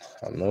it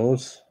on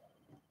those.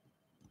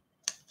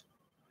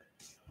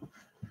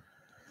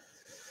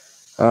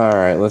 All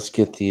right, let's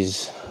get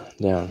these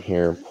down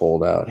here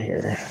pulled out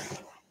here.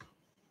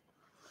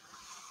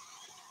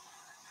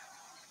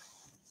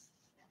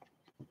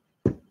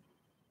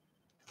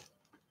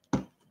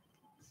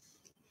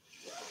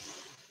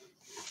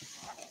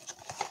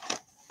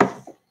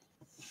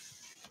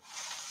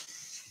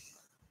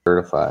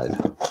 certified.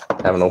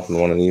 Haven't opened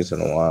one of these in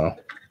a while.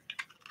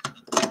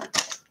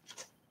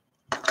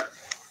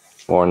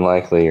 More than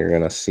likely, you're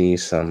going to see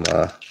some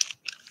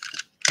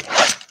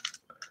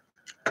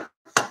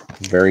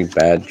very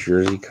bad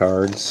jersey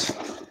cards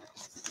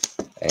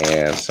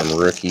and some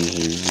rookies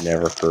you've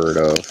never heard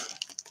of.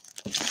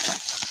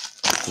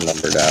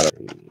 Numbered out of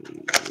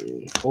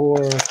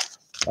 4,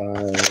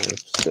 5,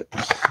 6.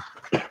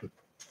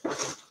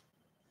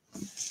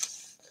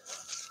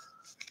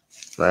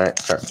 All right,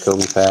 start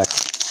Kobe pack.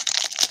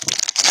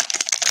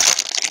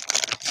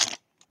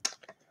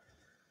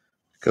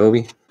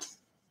 Kobe,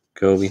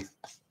 Kobe,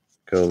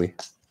 Kobe,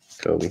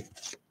 Kobe,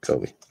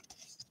 Kobe.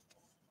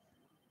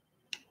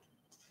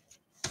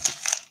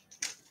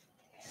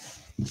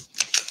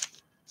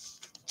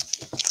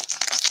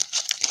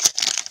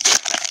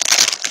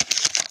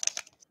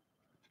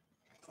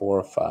 Four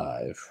or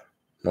 5.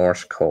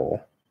 Norris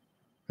Cole.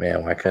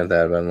 Man, why couldn't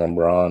that have been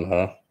LeBron,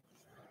 huh?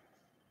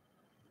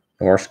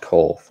 Norris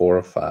Cole, 4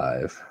 or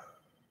 5.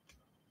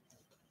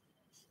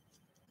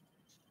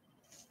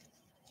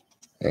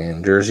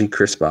 And jersey,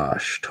 Chris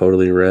Bosh.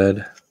 Totally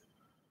red.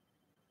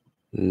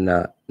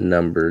 Not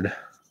numbered.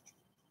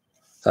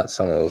 Thought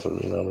some of those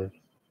would be numbered.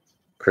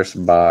 Chris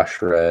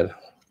Bosh, red.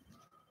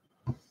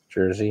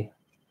 Jersey.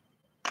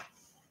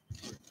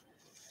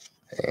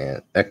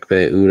 And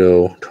Ekpe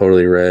Udo,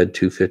 totally red.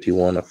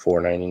 251 of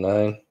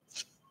 499.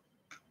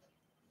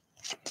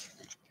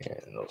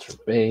 And those are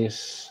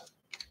base.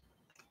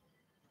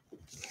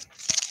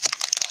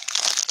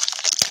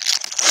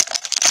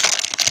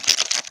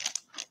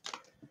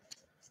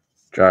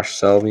 Josh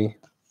Selby,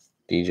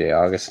 DJ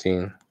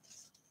Augustine,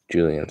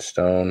 Julian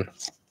Stone.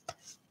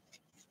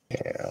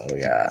 And we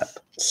got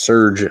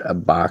Serge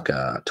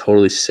Ibaka,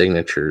 totally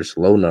signatures,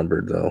 low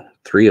numbered though,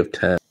 3 of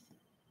 10.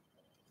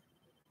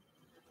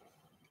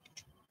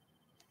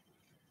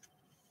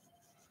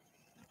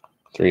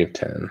 Three of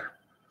 10.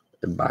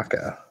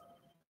 Ibaka.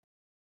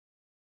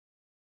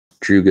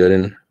 Drew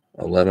Gooden,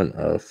 11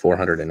 of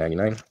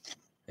 499.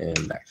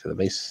 And back to the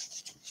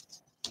base.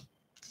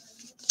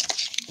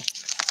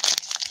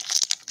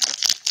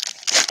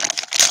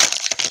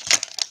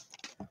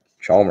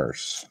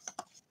 Chalmers,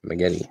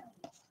 Maggette,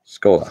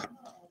 Scola.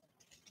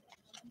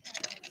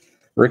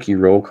 Rookie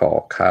roll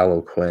call, Kyle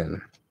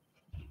O'Quinn.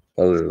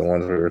 Those are the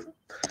ones we were.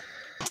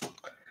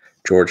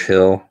 George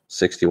Hill,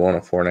 61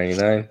 of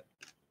 499.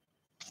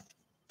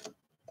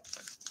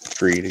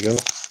 3 to go.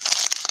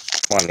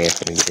 Come on,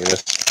 Anthony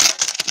Davis.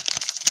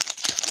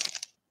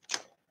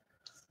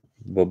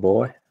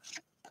 Boy.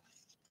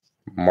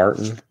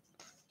 Martin.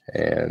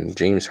 And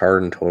James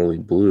Harden, totally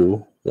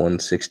blue.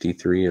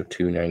 163 of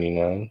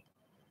 299.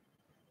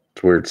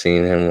 It's weird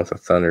seeing him with a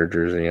Thunder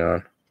jersey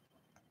on.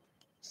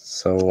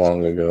 So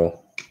long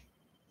ago.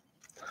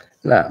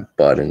 Not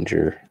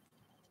Budinger.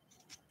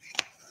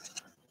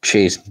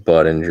 Chase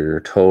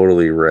Budinger,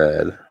 totally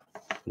red.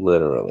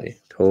 Literally,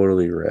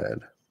 totally red.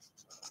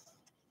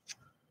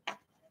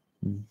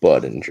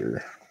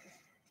 Budinger.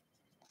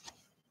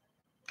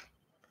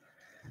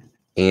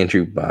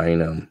 Andrew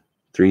Bynum,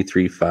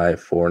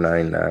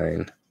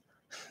 335,499.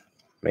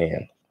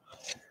 Man,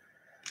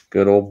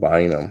 good old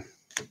Bynum.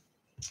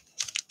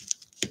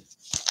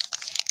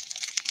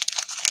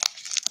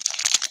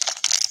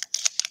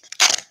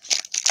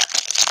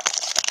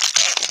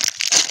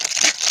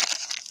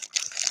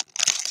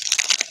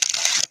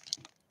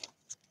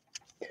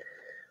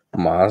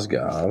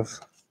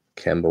 Mozgov,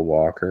 Kemba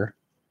Walker.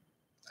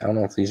 I don't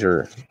know if these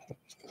are, is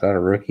that a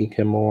rookie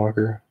Kemba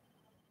Walker?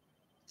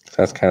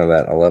 That's kind of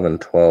that 11,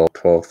 12,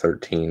 12,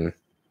 13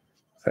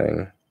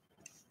 thing.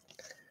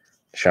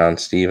 Sean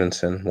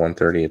Stevenson,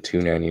 130 of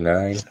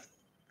 299,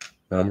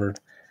 numbered.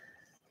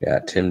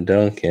 Got Tim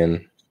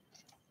Duncan,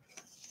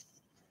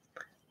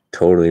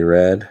 totally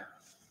red.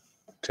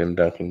 Tim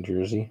Duncan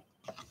jersey.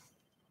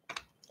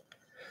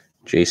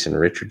 Jason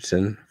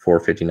Richardson,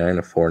 459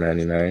 of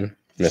 499.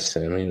 Miss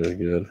him, he was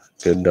good.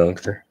 Good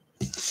dunker.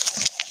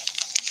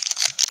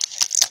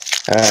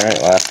 All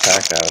right, last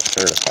pack out of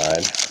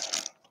certified.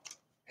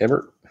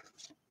 Hibbert.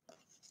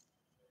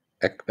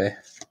 Ekpe.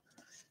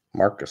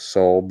 Marcus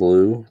Sol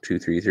blue,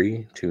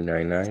 233,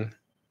 299.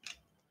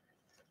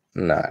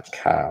 Not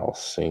Kyle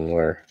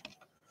Singler.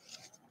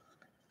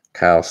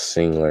 Kyle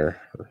Singler.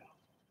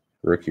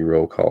 Rookie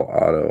roll call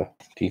auto.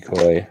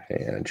 Decoy.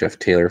 And Jeff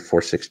Taylor,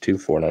 462,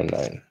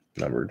 499.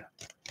 Numbered.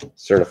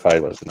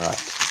 Certified was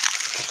not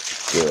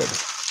good.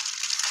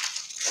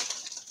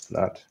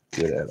 Not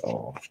good at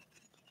all.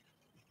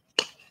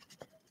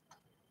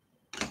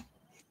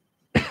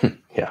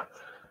 Yeah.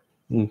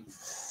 I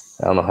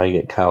don't know how you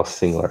get Kyle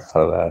Singler out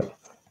of that.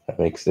 That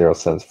makes 0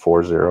 sense.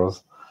 4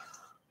 zeros.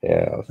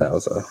 Yeah, that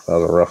was a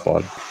rough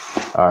one.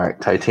 All right,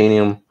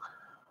 Titanium.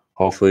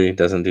 Hopefully it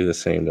doesn't do the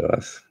same to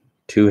us.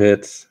 2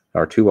 hits,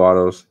 or 2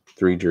 autos,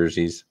 3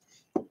 jerseys.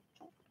 I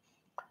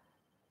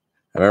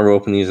remember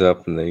opening these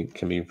up, and they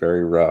can be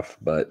very rough,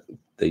 but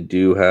they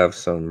do have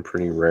some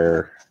pretty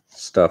rare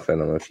stuff in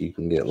them if you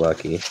can get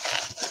lucky.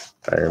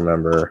 I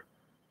remember,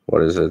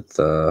 what is it?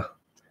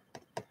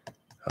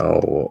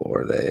 What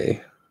were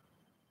they?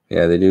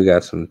 Yeah, they do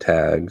got some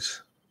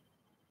tags.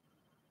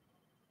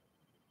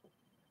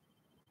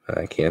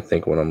 I can't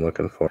think what I'm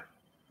looking for.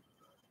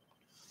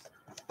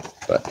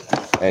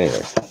 But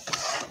anyway,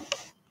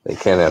 they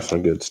can have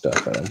some good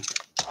stuff in them.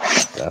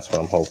 That's what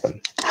I'm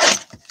hoping.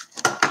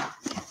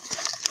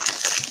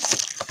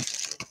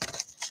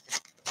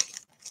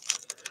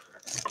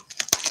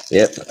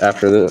 Yep,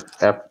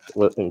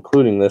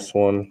 including this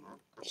one,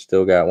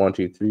 still got 1,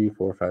 2, 3,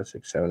 4, 5,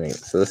 6, 7, 8.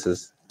 So this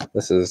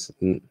is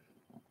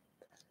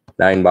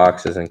 9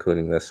 boxes,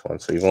 including this one.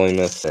 So you've only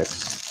missed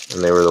 6,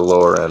 and they were the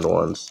lower end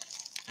ones.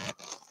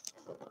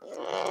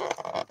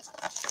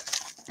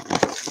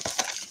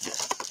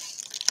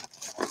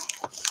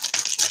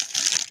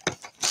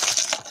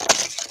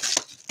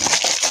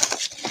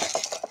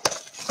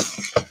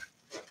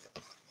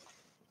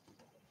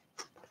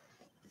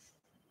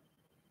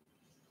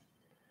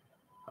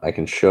 I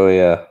can show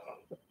you.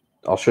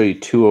 I'll show you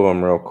 2 of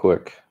them real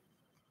quick.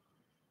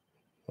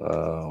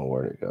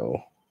 Where'd it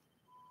go?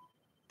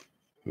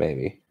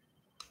 Maybe.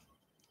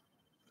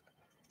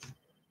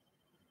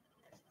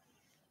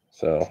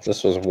 So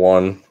this was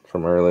 1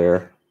 from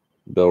earlier.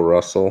 Bill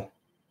Russell.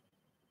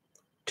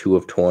 2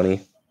 of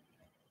 20.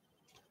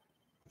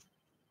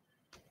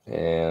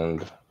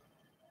 And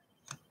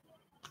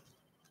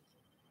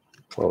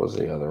what was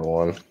the other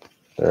one?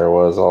 There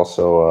was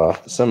also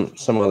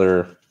some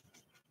other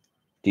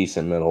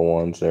decent middle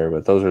ones there,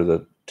 but those are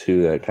the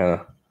 2 that kind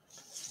of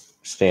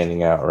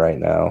standing out right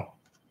now.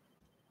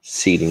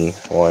 Seating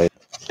wise.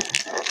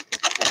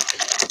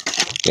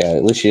 Yeah,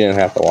 at least you didn't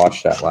have to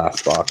watch that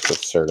last box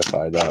with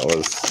certified. That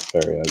was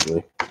very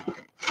ugly.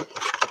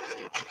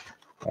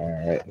 All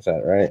right, is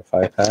that right?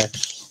 5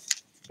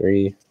 packs?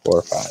 3,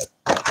 4, 5.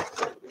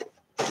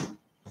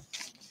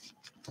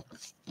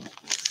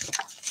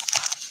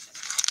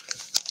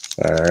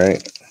 All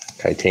right,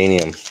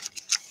 titanium.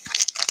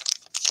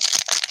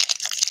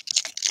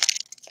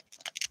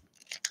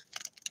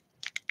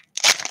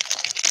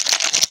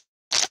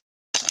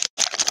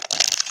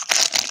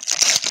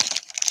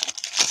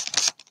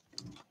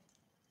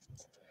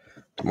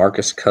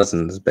 Marcus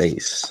Cousins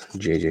base.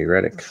 JJ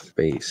Redick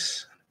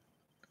base.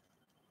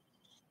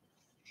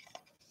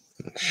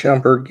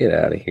 Shumpert, get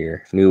out of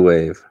here. New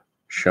Wave.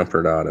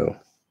 Shumpert auto.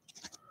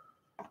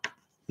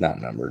 Not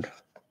numbered.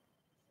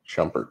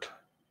 Shumpert.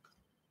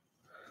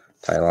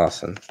 Ty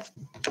Lawson.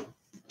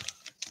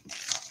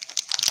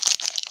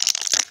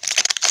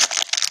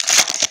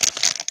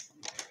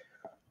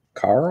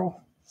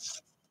 Carl.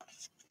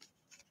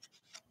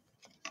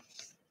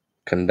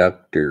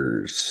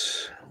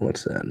 Conductors.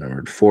 What's that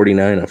numbered?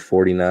 49 of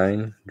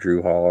 49.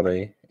 Drew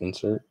Holiday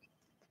insert.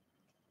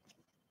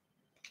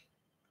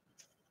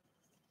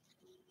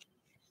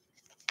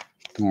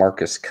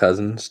 Marcus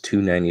Cousins,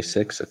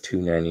 296 of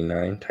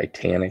 299.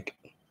 Titanic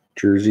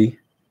jersey.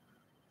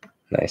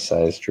 Nice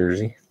size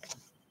jersey.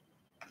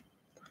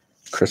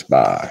 Chris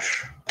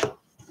Bosh.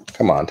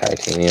 Come on,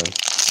 titanium.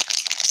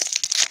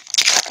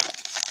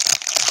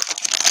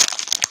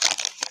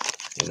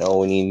 You know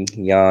we need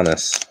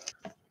Giannis.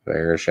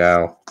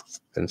 Varejao.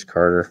 Vince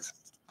Carter.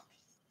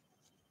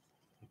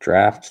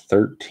 Draft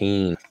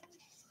 13.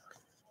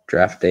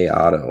 Draft day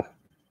auto.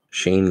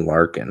 Shane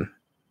Larkin.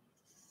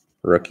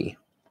 Rookie.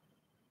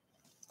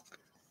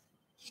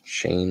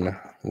 Shane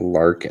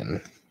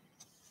Larkin.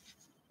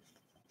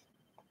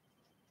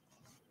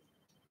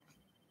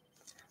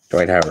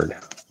 Dwight Howard.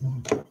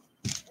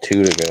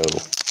 2 to go.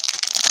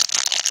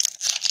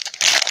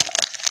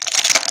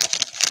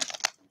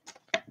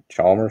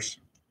 Chalmers.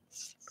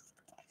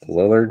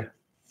 Lillard.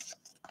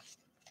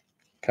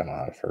 Come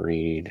on,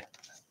 Fareed.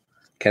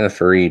 Kenneth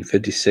Fareed,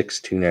 56,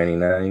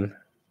 299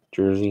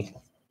 jersey.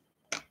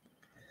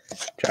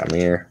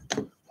 Jameer.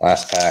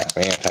 Last pack,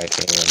 man,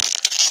 titanium.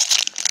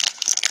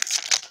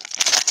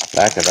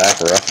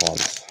 Back-to-back rough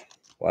ones.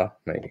 Well,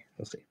 maybe.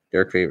 We'll see.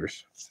 Derek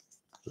Favors.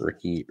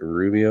 Ricky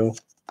Rubio.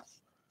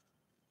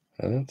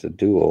 And it's a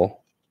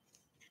dual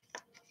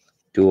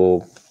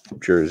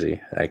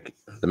jersey.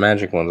 The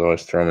Magic ones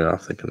always throw me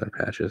off thinking they're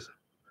patches.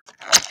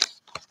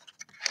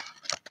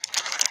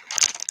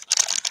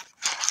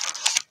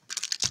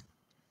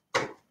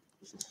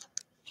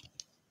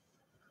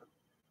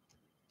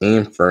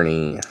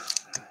 Anthony.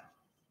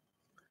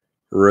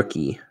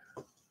 Rookie.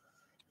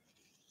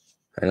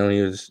 I know he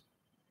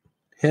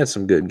had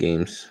some good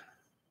games.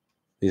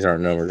 These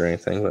aren't numbered or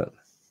anything, but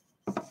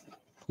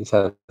he's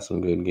had some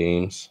good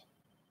games.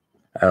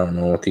 I don't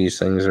know if these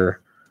things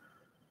are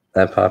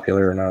that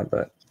popular or not,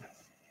 but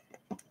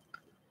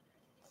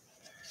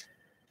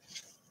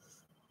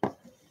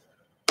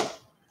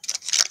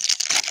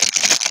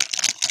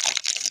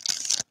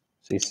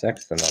see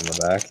Sexton on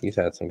the back. He's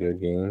had some good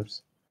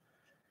games.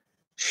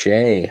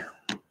 Shea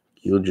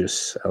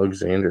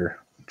Gilgeous-Alexander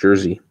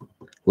jersey.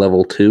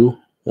 Level 2,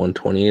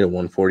 128 of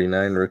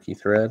 149 rookie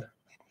thread.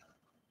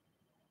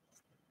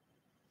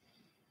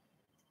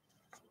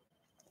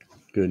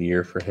 Good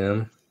year for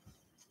him.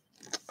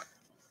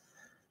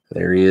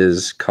 There he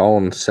is,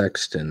 Colin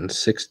Sexton,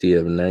 60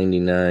 of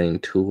 99,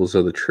 tools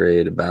of the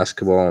trade, a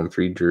basketball and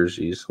 3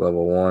 jerseys,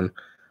 level 1.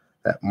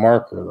 That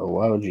marker, though,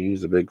 why would you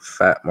use a big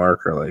fat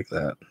marker like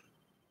that?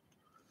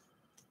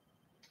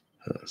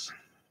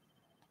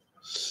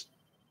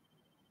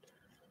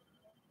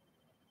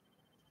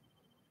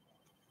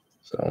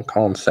 So I'll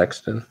call him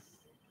Sexton.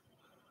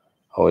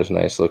 Always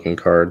nice looking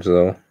cards,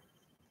 though.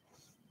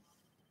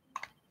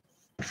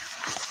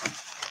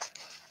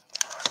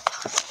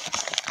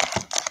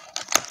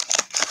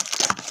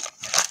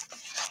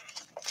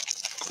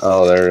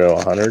 Oh, there we go,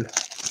 100.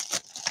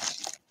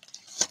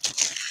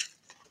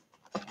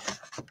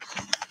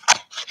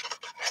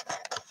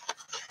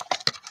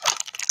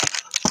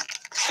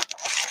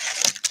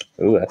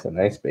 Ooh, that's a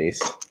nice base.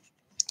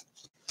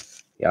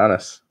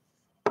 Giannis.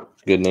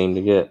 Good name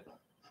to get.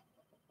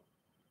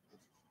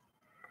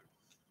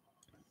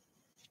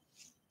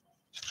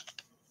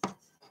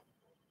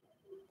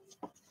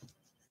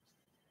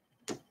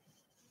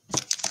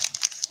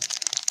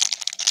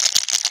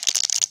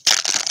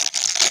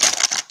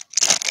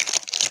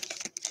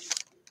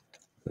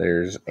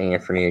 There's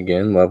Anthony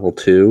again, level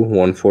 2,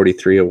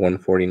 143 of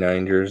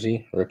 149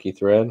 jersey, rookie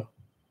thread.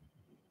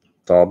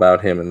 It's all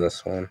about him in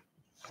this one.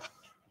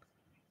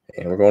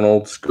 And we're going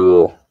old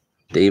school.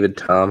 David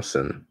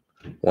Thompson,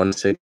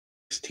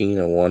 116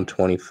 of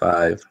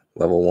 125,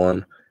 level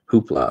 1,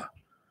 Hoopla,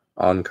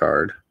 on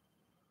card.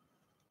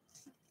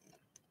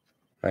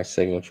 Nice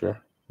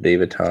signature,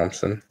 David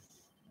Thompson.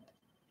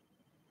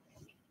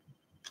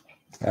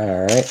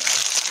 All right.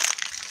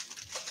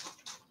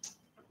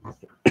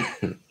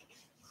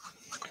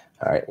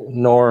 All right,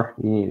 Nor,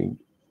 you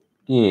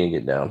need to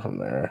get down from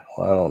there.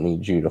 Well, I don't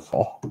need you to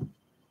fall.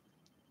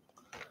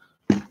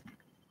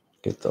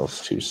 Get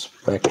those two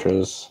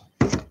Spectras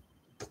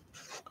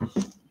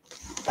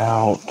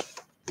out.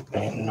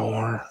 And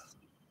Nor.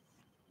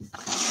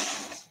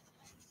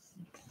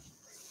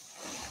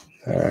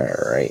 All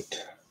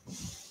right.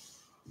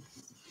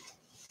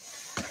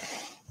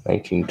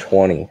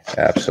 1920,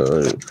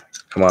 absolute.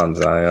 Come on,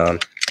 Zion.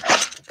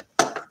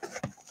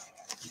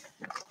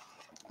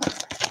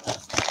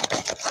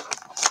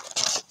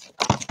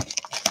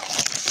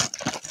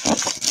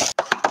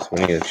 So we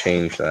need to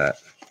change that.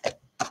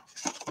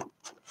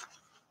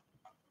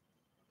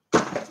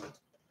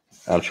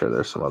 I'm sure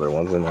there's some other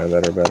ones in there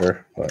that are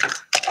better, but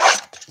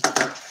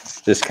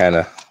just kind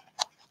of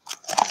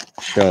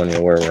showing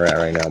you where we're at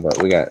right now.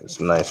 But we got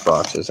some nice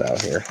boxes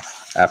out here.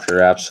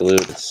 After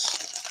absolute,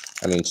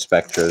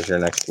 Spectra is your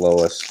next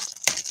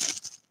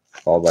lowest,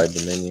 followed by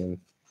Dominion.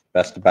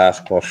 Best of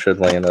basketball should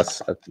land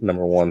us a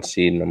 #1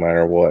 seed no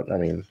matter what.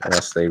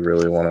 Unless they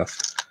really want to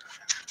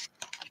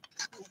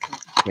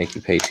make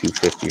you pay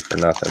 $250 for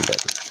nothing,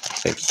 but I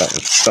think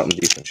something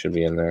decent should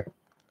be in there.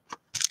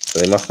 So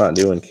they must not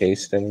do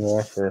encased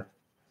anymore so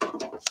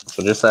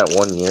just that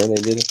 1 year they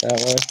did it that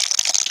way.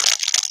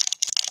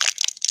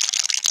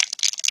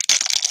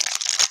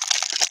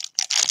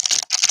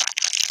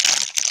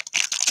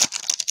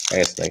 I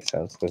guess it makes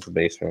sense because the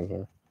base rooms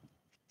are.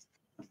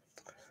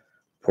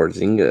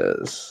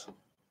 Porzingis.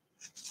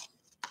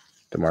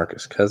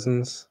 DeMarcus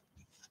Cousins.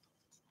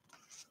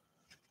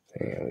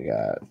 And we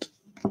got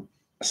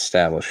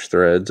established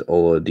threads,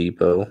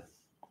 Oladipo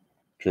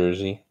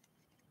jersey.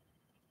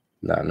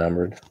 Not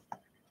numbered.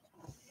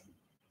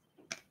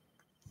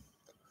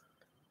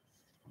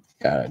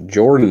 Got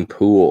Jordan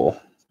Poole.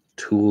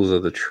 Tools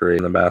of the trade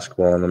in the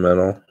basketball in the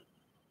middle.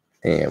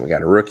 And we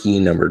got a rookie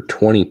number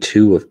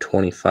 22 of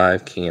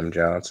 25, Cam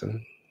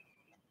Johnson.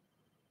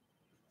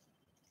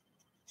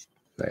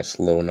 Nice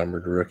low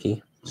numbered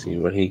rookie. See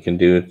what he can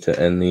do to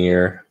end the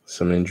year.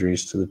 Some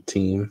injuries to the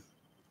team.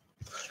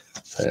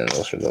 And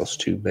those are those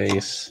two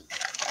base.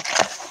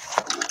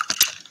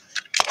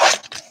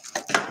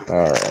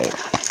 All right.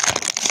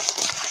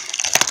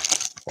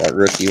 What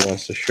rookie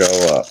wants to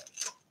show up?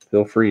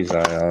 Feel free,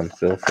 Zion.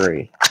 Feel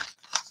free.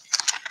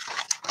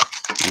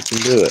 You can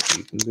do it.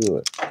 You can do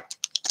it.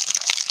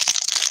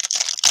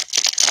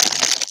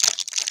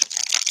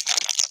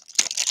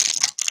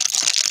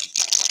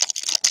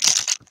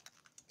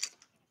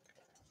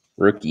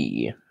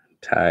 Rookie.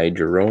 Ty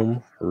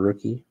Jerome,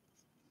 rookie.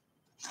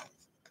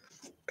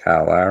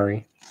 Kyle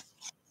Lowry.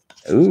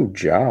 Ooh,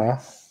 Ja.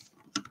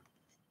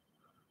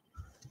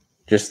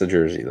 Just the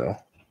jersey, though.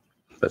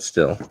 But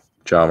still,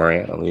 Ja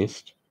Morant at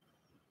least.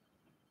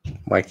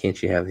 Why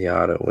can't you have the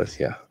auto with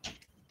you?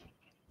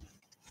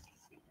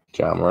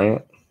 Ja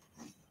Morant.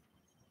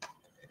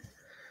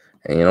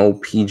 And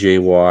old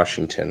PJ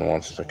Washington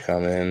wants to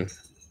come in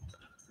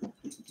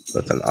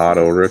with an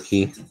auto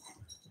rookie.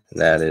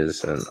 That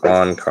is an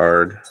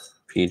on-card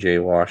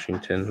PJ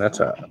Washington. That's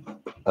a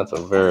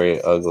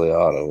very ugly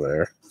auto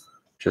there.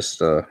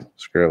 Just a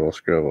scribble.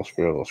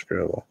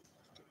 So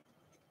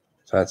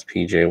that's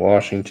PJ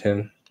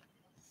Washington.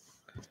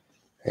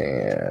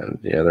 And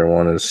the other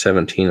one is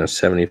 17 of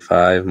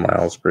 75,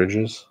 Miles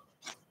Bridges.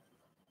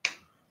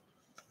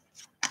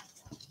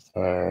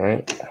 All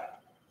right.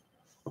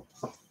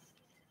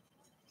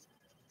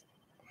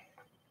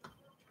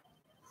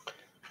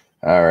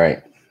 All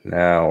right.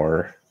 Now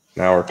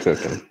we're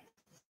cooking.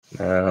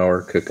 Now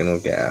we're cooking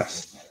with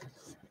gas.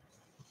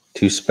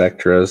 2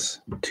 Spectras,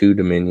 2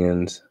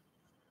 Dominions,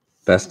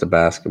 Best of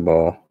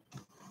basketball,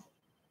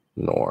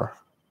 Nor.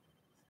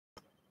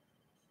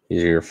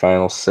 These are your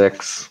final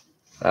 6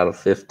 out of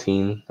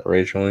 15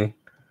 originally.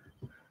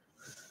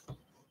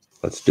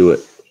 Let's do it.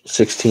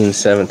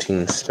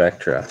 16-17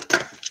 Spectra.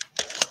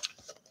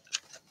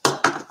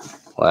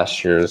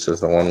 Last year, this is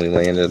the one we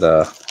landed.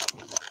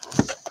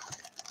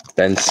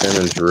 Ben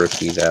Simmons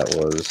rookie. That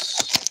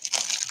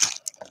was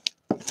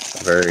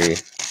a very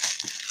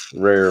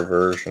rare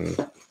version.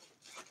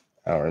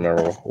 I don't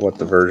remember what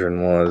the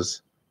version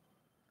was.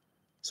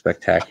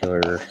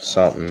 Spectacular or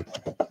something.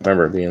 I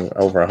remember it being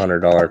over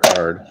 $100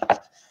 card.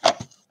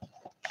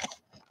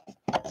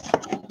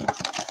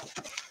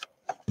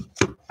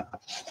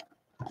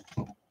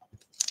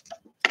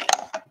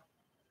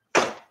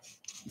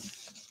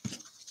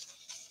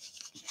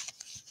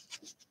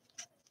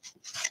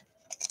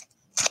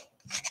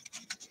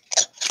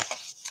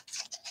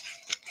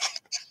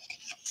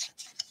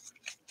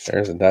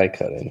 There's a die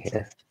cut in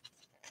here.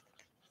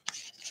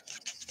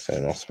 I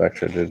know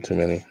Spectra did too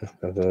many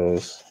of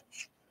those.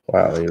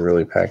 Wow, they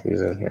really pack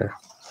these in here.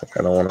 Like,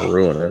 I don't want to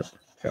ruin it.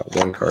 Got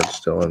one card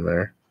still in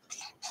there.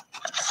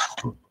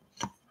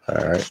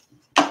 Alright.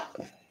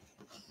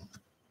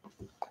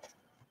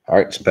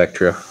 Alright,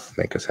 Spectra.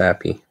 Make us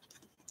happy.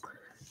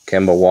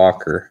 Kemba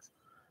Walker.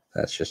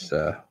 That's just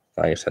I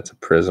guess that's a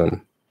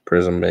prism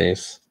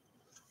base.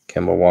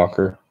 Kemba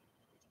Walker.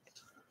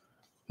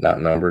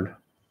 Not numbered.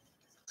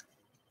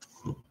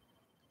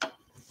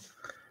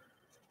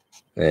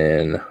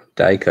 And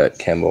die cut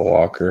Kemba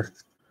Walker.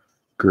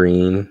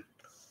 Green.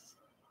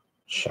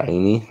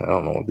 Shiny. I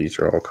don't know what these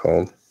are all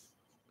called.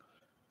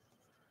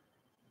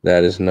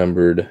 That is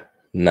numbered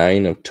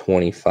 9 of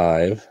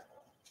 25.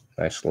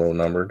 Nice low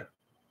numbered.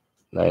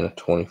 9 of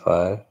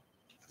 25.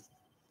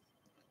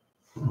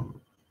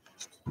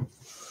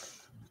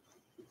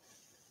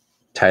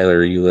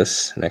 Tyler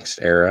Ulis, Next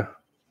Era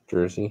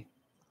jersey.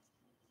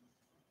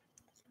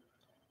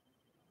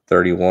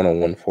 31 of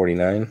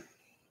 149.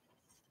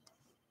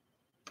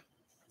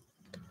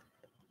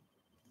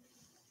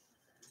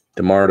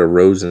 DeMar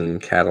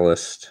DeRozan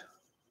Catalyst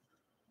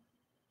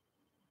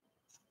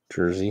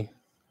jersey.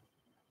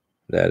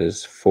 That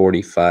is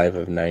 45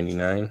 of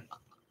 99.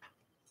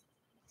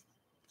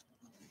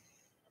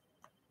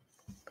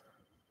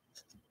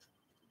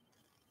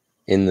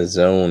 In the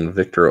Zone,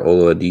 Victor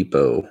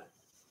Oladipo,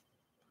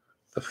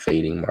 the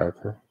fading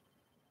marker.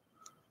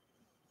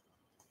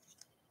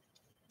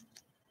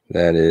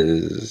 That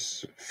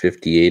is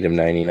 58 of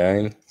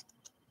 99.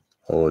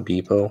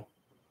 Oladipo.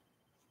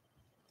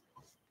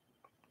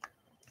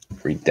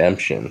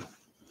 Redemption.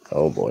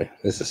 Oh boy,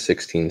 this is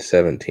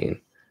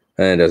 16-17.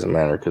 And it doesn't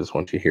matter because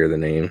once you hear the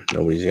name,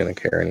 nobody's going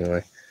to care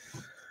anyway.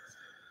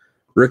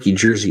 Rookie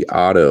jersey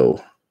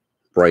auto,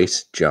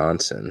 Bryce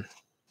Johnson.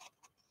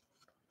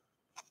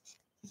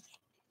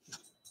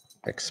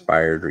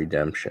 Expired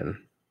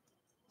redemption.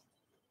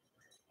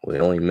 We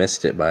only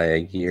missed it by a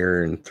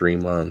year and 3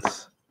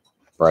 months.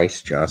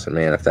 Bryce Johnson,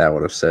 man, if that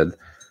would have said,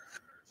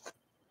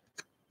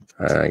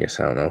 I guess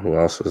I don't know who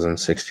else was in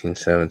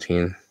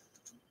 16-17.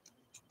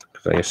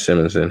 Because I guess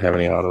Simmons didn't have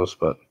any autos,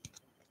 but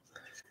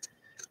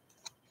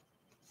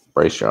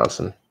Bryce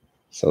Johnson.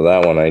 So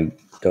that one I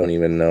don't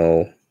even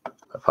know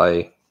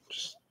if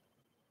it's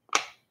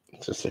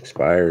just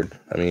expired.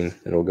 I mean,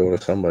 it'll go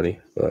to somebody,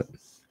 but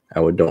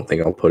don't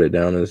think I'll put it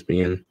down as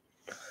being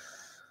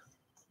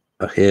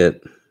a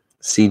hit.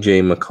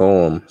 CJ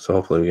McCollum. So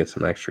hopefully we get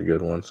some extra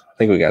good ones. I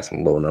think we got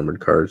some low numbered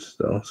cards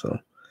though. So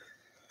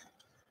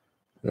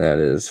that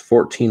is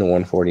 14 of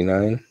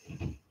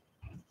 149.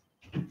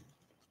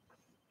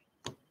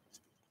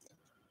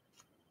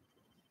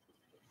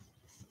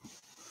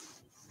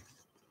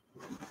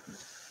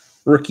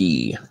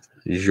 Rookie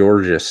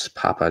Georgios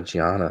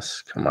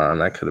Papagiannis. Come on,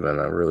 that could have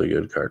been a really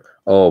good card.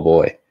 Oh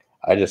boy,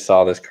 I just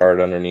saw this card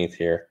underneath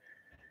here,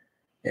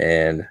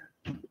 and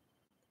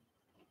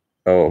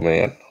oh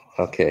man,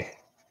 okay,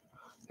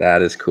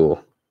 that is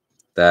cool.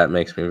 That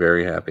makes me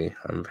very happy.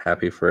 I'm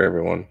happy for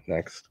everyone.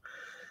 Next,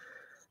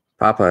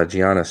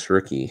 Papagiannis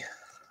rookie,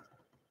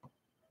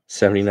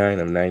 79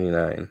 of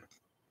 99.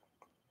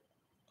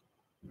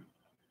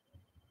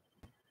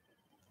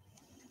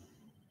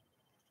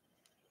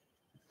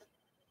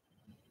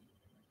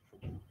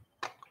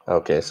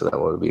 Okay, so that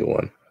would be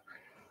one.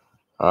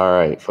 All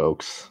right,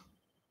 folks.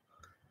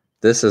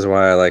 This is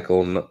why I like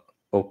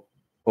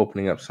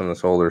opening up some of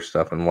this older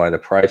stuff and why the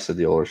price of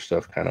the older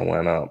stuff kind of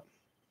went up.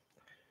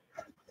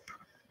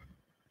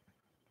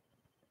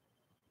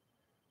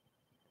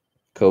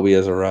 Kobe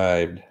has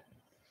arrived.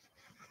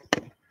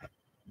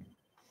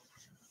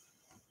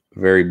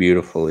 Very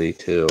beautifully,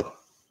 too.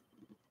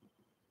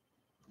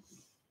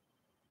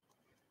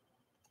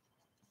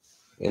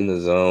 In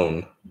the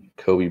Zone,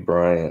 Kobe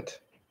Bryant.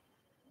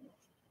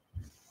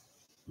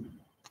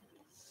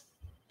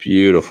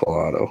 Beautiful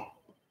auto.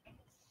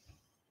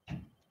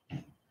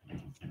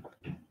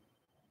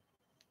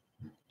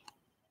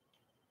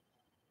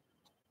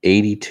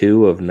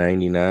 $82 of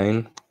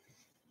 99.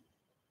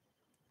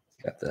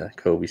 Got the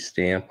Kobe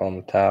stamp on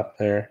the top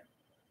there.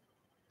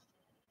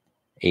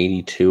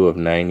 $82 of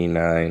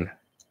 99.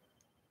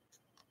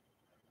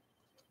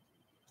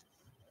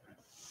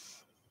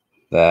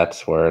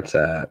 That's where it's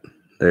at.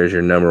 There's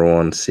your number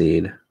 1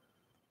 seed.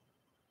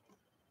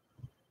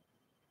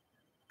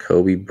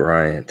 Kobe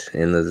Bryant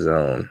in the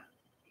zone.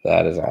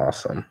 That is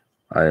awesome.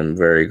 I am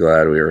very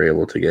glad we were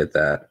able to get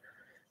that.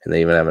 And they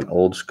even have an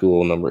old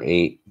school number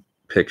 8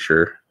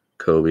 picture,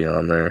 Kobe,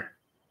 on there.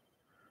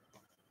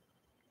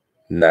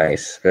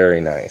 Nice.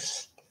 Very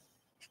nice.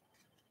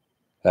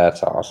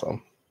 That's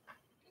awesome.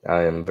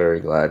 I am very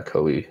glad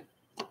Kobe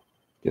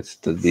gets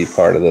to be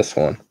part of this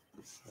one.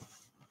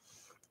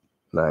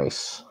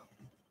 Nice.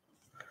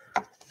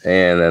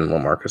 And then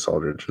LaMarcus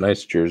Aldridge.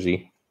 Nice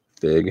jersey.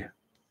 Big.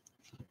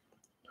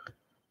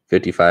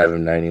 55 of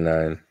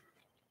 99.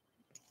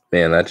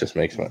 Man, that just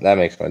makes my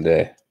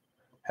day,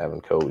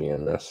 having Kobe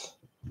in this.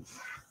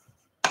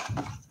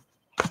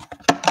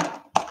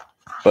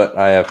 But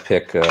I have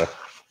pick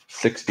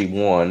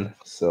 61,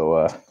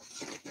 so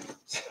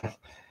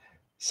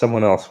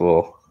someone else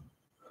will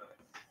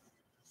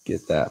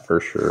get that for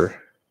sure.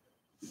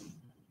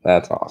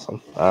 That's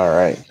awesome. All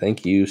right.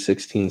 Thank you,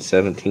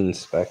 1617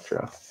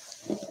 Spectra.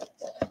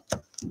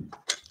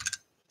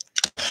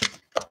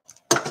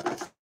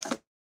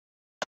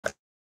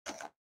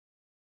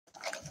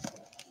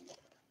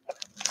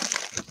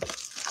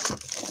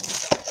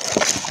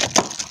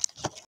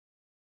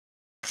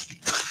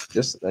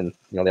 And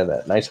they have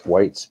that nice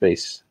white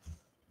space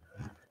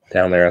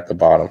down there at the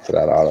bottom for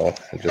that auto.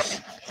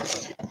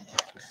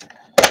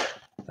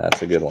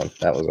 That's a good one.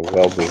 That was a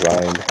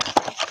well-designed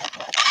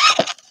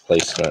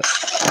placement.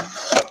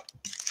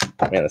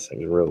 Man, this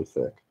thing is really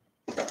thick.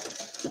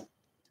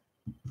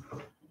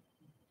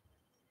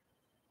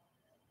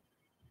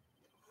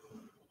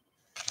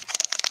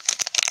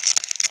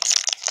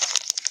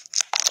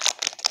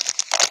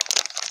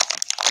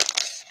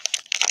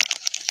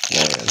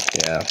 Man,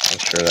 yeah, I'm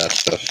sure that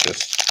stuff's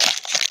just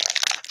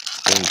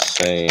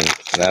insane.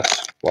 And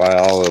that's why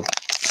all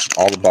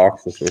the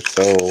boxes are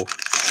so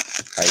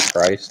high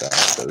priced now,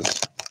 because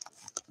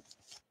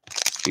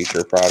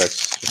future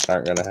products just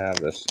aren't going to have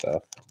this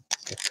stuff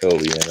with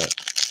Kobe in it.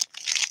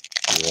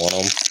 If you want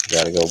them, you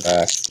got to go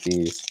back to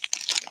these.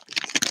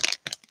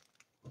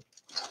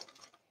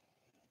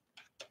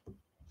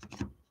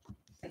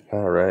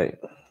 All right.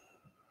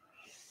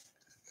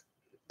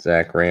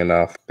 Zach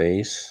Randolph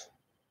base.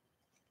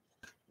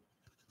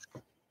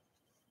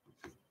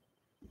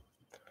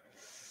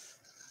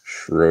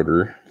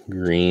 Schroeder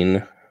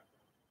green,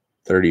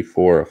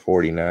 34 of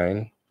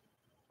 49.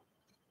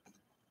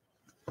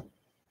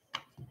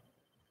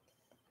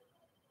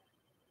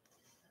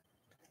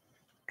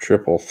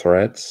 Triple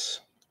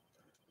threats.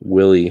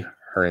 Willie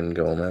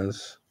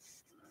Hernan-Gomez.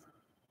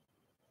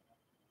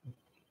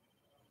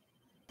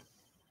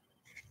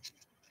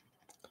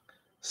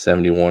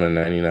 $71 and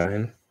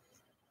 $99.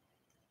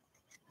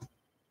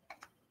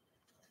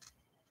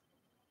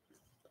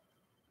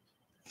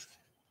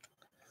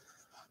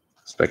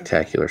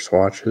 Spectacular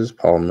swatches.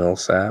 Paul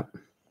Millsap.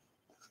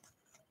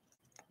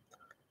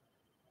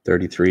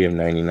 33 of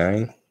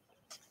 99.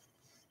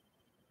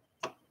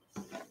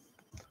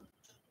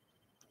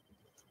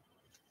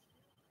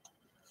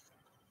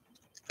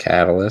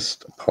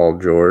 Catalyst. Paul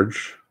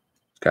George.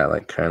 It's got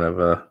like kind of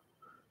a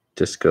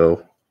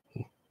disco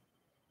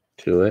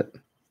to it.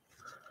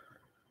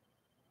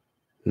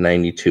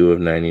 92 of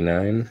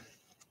 99.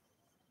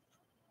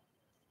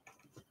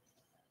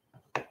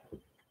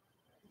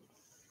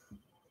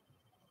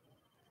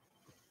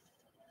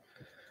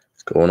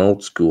 Going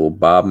old school.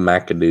 Bob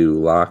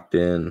McAdoo locked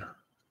in.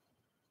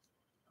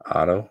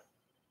 Auto.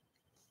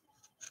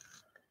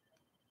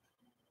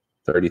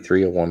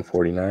 33 of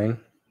 149.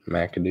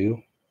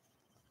 McAdoo.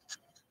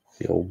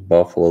 The old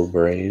Buffalo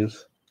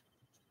Braves.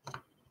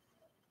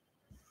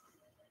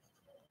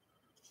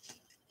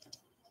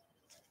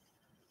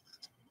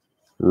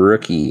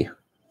 Rookie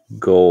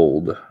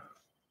gold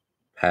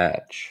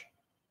patch.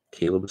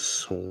 Caleb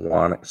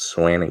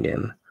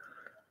Swanigan.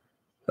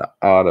 The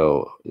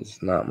auto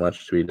is not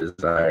much to be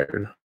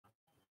desired.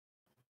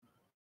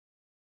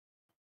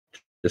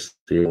 Just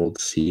the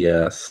old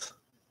CS.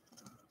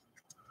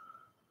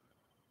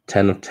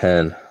 10 of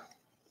 10.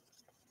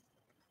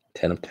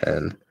 10 of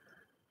 10.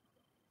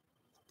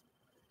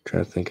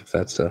 Trying to think if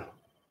that's a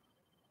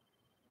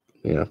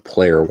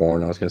player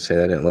worn. I was gonna say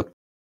that didn't look,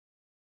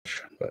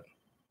 but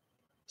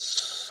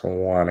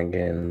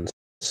Swanigan,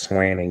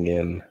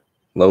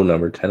 low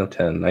number, 10 of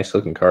 10. Nice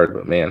looking card,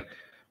 but man,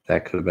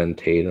 that could have been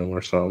Tatum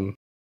or something.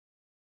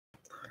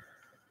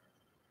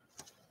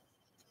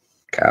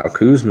 Kyle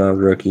Kuzma,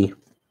 rookie.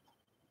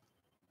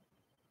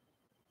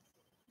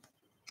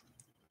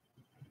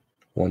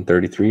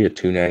 133 at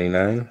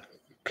 299.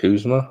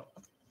 Kuzma.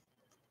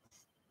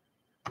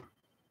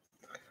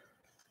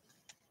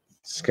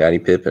 Scottie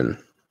Pippen.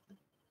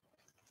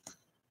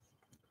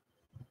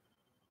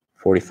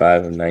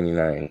 45 of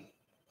 99.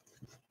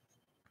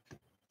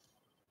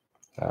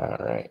 All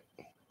right.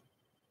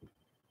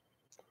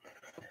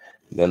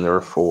 Then there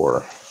were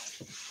 4.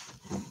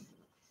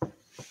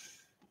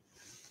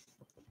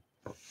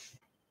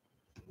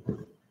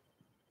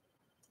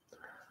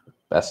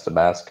 Best of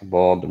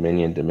Basketball,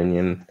 Dominion,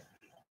 and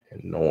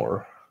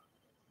Nor.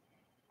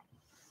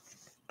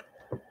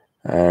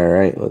 All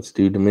right, let's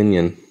do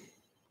Dominion.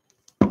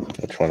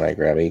 Which one I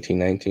grab? 18,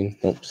 19?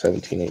 Nope,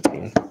 17,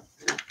 18.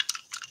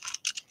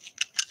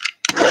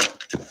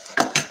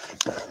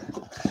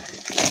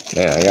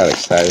 Man, I got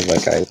excited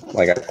like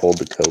I pulled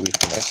the Kobe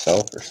for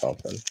myself or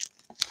something.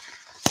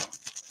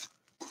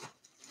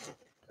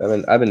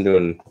 I've been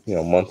doing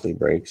monthly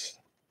breaks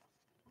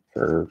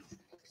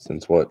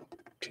since what,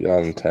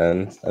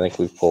 2010. I think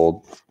we've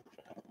pulled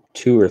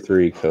 2 or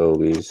 3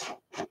 Kobe's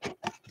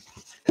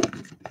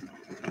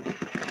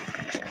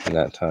in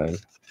that time.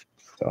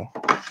 So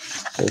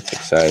it's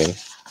exciting.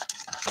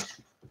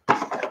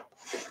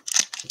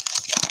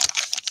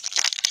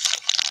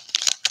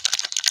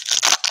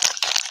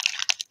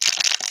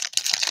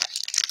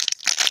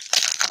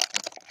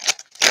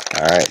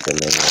 All right,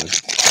 Dominion.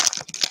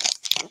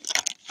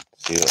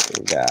 Let's see what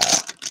we got.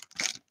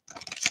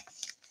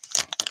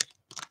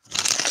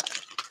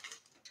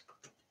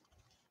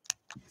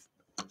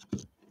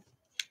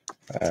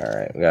 All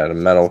right, we got a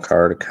metal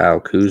card of Kyle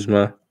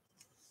Kuzma.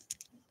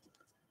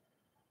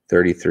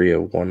 33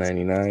 of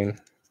 199.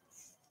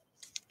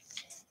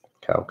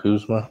 Kyle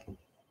Kuzma.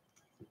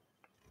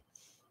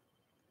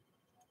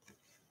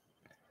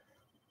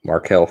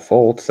 Markelle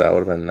Fultz, that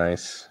would have been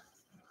nice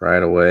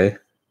right away.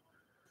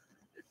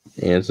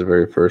 And it's the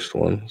very first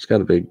one. It's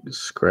got a big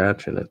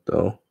scratch in it,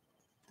 though.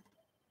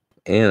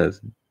 And it's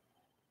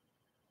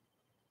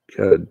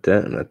got a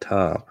dent in the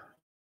top.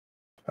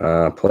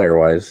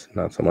 Player-wise,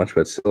 not so much,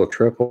 but still a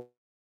triple.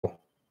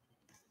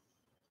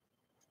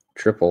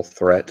 Triple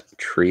threat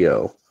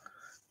trio.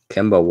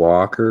 Kemba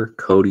Walker,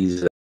 Cody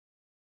Zeller,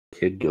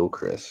 Kid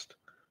Gilchrist.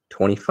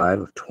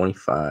 25 of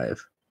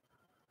 25.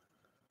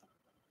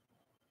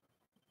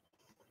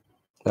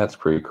 That's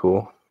pretty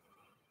cool.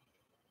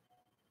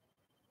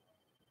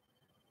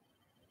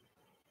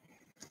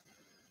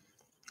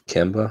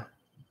 Kemba,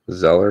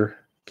 Zeller,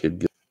 Kid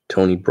Gilchrist.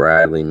 Tony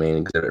Bradley, main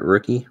exhibit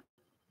rookie.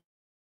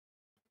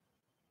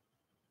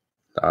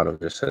 The auto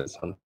just says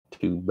I'm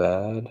too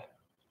bad.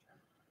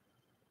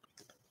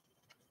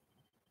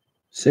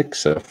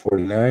 6 of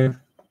 49.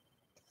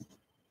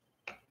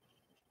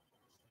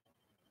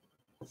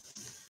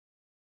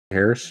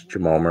 Harris,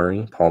 Jamal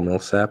Murray, Paul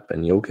Millsap,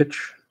 and Jokic.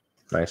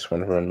 Nice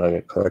one for a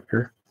Nugget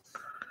collector.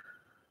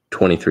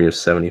 23 of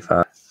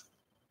 75.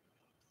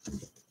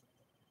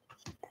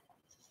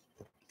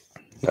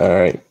 All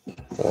right,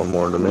 one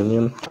more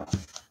Dominion.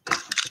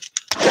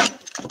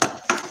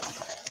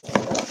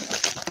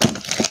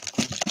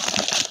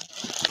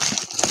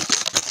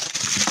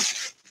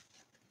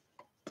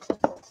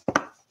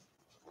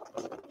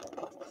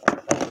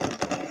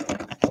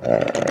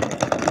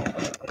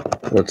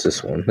 What's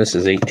this one? This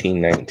is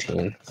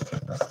 18-19.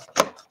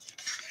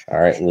 All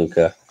right,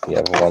 Luka, you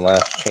have one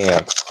last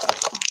chance.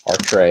 Or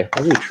Trey.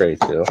 I'll do Trey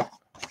too.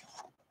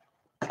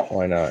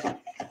 Why not?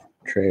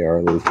 Trey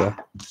or Luka.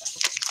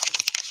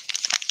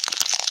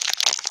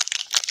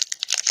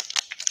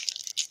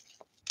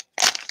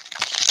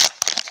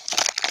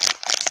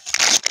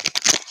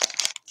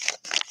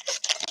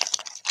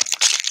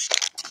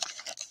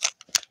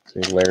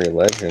 See Larry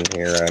Legend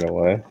here right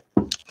away.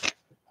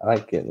 I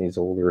like getting these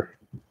older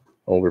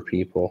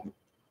people.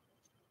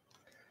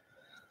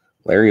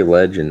 Larry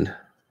Legend.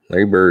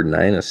 Larry Bird,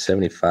 9 of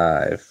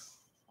 75.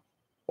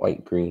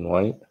 White, green,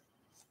 white.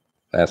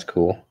 That's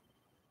cool.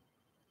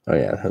 Oh,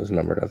 yeah, that was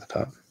numbered at the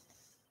top.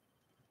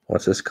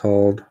 What's this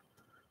called?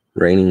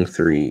 Raining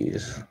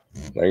Threes.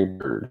 Larry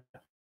Bird.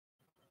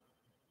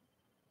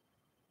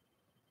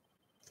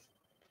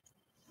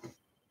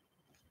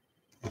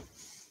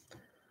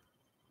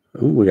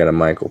 Ooh, we got a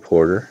Michael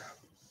Porter.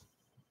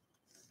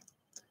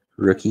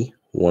 Rookie,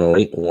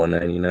 108,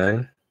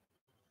 199.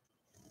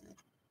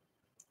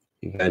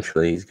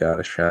 Eventually, he's got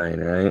to shine,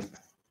 right?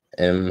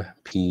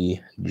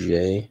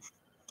 MPJ.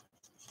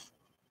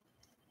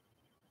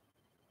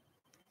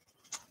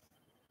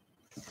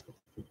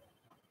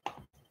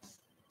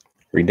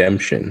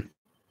 Redemption.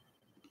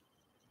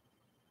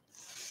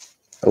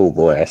 Oh,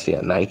 boy, I see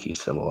a Nike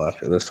symbol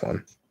after this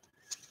one.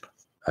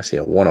 I see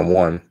a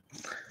 1-on-1.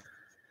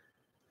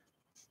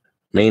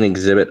 Main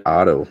exhibit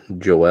auto.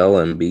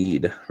 Joel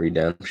Embiid.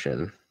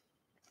 Redemption.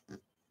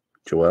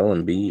 Joel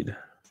Embiid.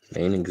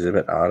 Main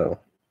exhibit auto.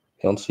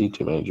 You don't see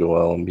too many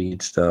Joel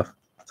Embiid stuff.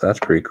 So that's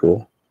pretty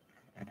cool.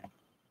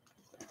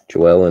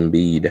 Joel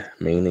Embiid.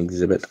 Main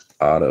exhibit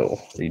auto.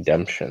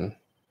 Redemption.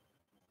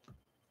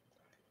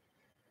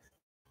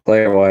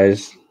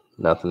 Player-wise,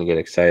 nothing to get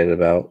excited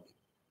about.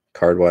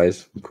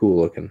 Card-wise, cool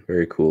looking.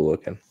 Very cool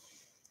looking.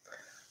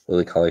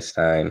 Willie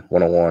Cauley-Stein.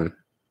 101.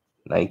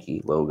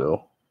 Nike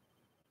logo.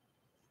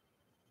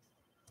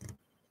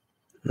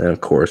 And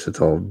of course,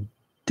 it's all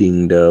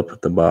dinged up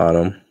at the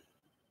bottom.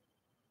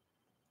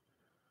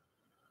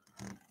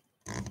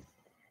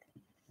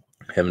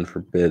 Heaven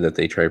forbid that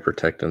they try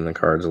protecting the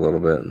cards a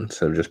little bit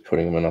instead of just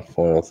putting them in a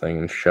foil thing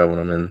and shoving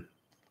them in.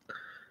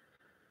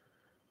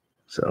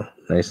 So,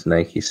 nice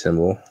Nike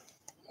symbol.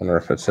 Wonder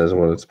if it says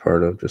what it's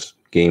part of. Just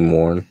game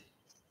worn.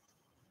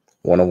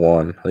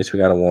 101. At least we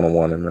got a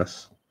 101 in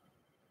this.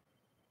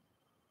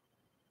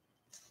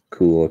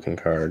 Cool looking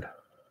card.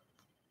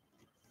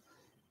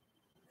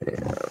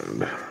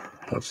 And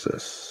what's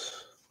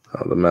this?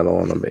 Oh, the metal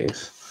on the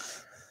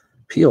base.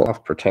 Peel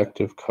off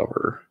protective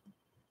cover.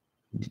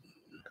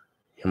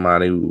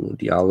 Hamidou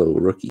Diallo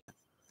rookie.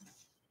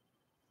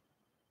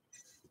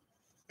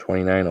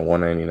 29 of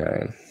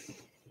 199.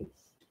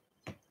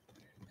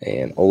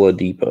 And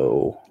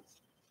Oladipo.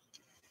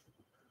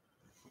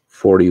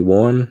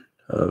 41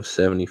 of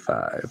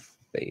 75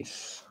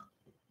 base.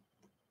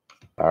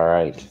 All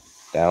right,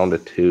 down to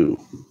 2.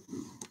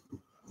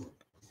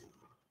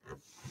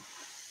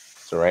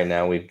 So right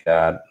now we've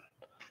got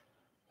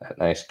that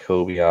nice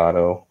Kobe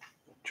auto,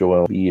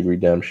 Joel Embiid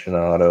redemption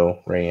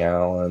auto, Ray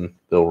Allen,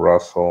 Bill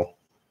Russell.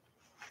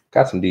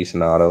 Got some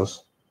decent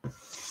autos.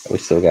 We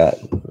still got,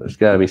 there's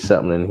got to be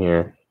something in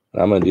here.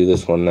 I'm going to do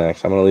this one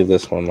next. I'm going to leave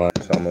this one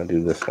last, so I'm going to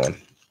do this one.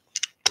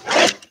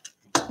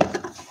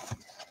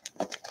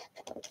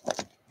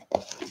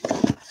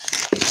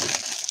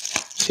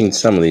 Seen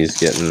some of these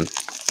getting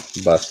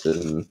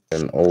busted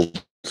in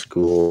old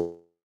school.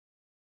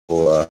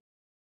 All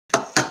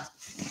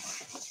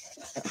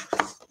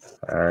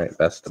right,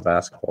 Best of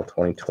Basketball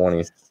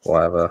 2020.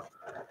 We'll have a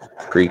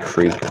Greek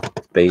Freak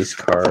base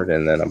card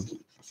and then a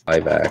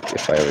buyback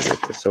if I ever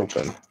get this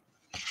open.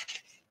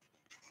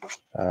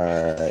 All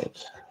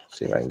right,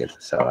 see if I can get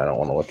this out. I don't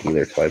want to look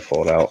either till I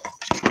pull it out.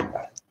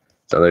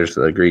 So there's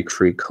the Greek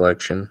Freak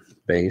collection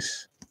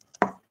base.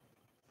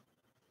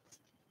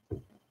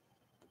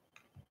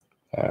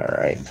 All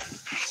right,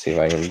 see if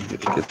I can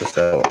get this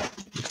out.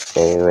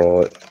 Slow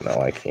roll it. No,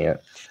 I can't.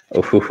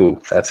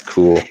 Oh, that's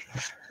cool.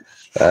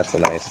 That's a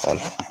nice one.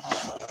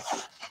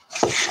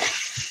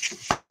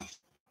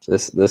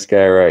 This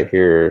guy right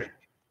here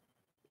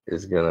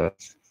is gonna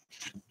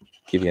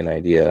give you an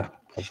idea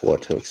of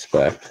what to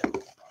expect.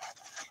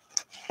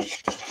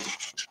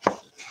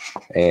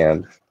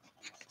 And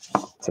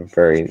it's a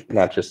very,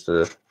 not just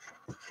a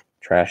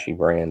trashy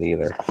brand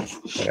either.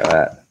 Look at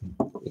that.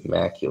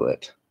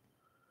 Immaculate.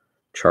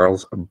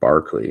 Charles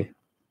Barkley,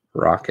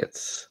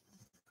 Rockets.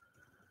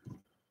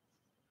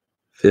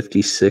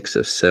 56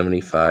 of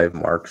 75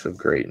 marks of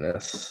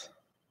greatness.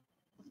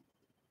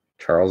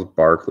 Charles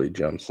Barkley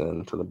jumps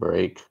into the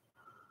break.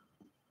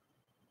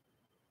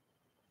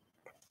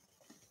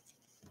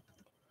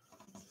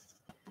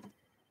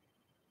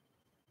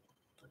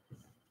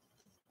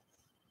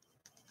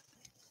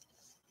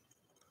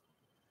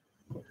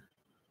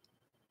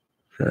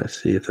 Trying to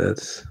see if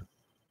that's...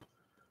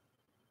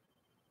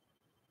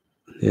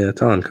 Yeah,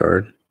 it's on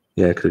card.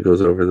 Yeah, because it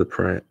goes over the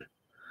print.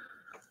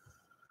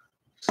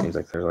 Seems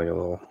like there's like a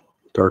little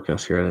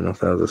darkness here. I didn't know if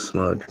that was a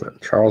smudge,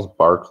 but Charles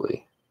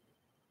Barkley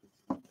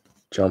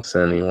jumps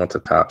in. He wants a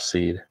top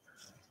seed.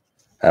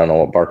 I don't know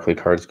what Barkley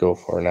cards go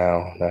for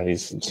now. Now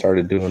he's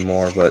started doing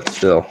more, but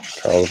still,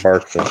 Charles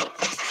Barkley.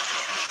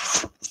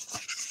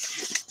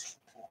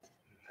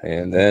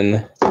 And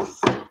then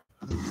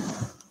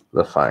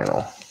the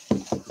final.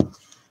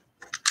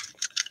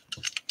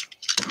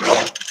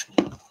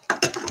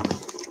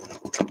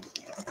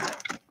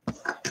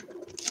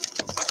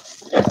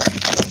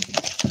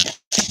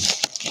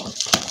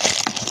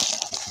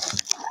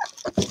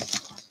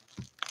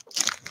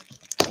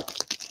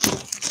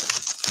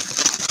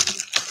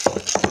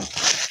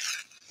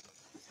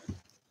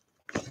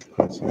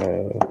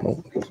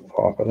 Just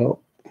pop it up.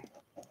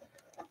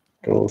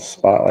 Go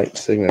Spotlight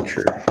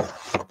signature.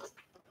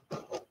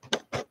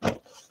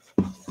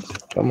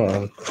 Come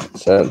on.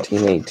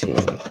 1718.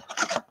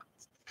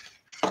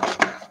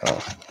 Oh.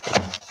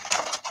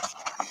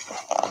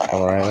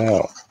 Come right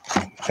out.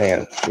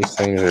 Man, these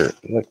things are,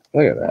 look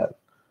at that.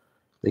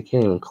 They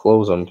can't even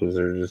close them because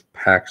they're just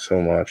packed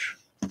so much.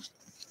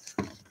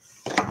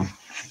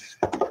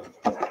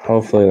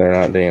 Hopefully they're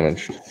not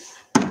damaged.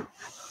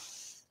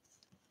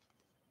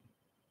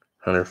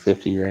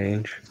 150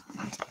 range.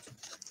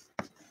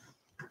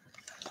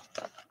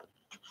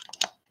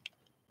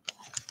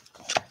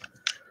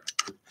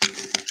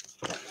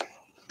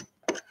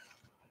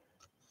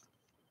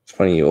 It's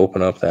funny, you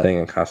open up that thing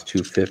and it costs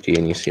 $250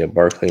 and you see a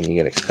Barkley and you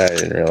get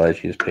excited and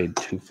realize you just paid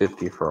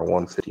 $250 for a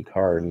 150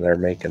 card and they're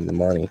making the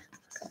money.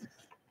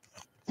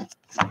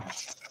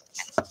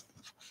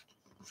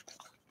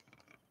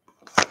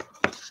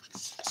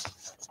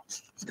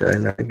 Did I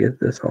not get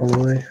this all the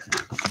way?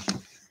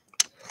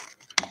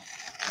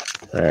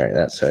 All right,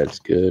 that side's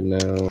good now.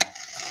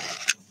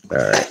 All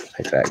right,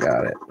 I think I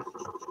got it.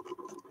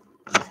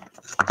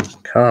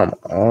 Come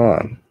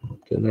on.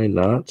 Didn't I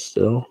not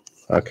still?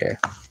 Okay.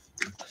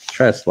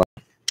 Try to slide.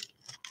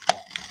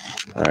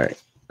 All right,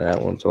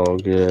 that one's all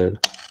good.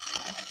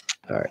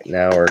 All right,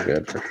 now we're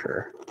good for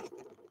sure.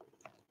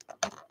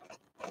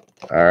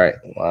 All right,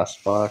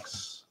 last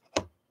box.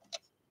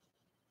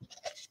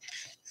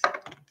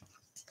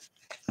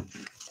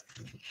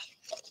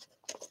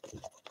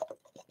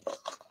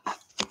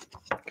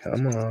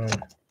 Come on.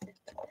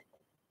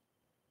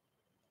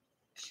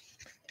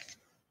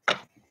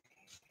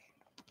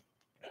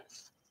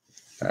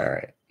 All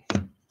right.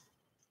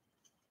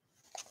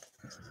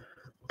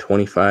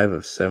 25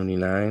 of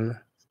 79.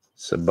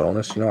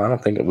 Sabonis. You know, I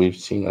don't think that we've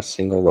seen a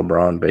single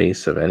LeBron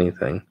base of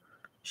anything.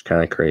 It's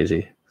kind of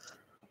crazy.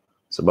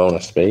 It's a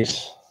bonus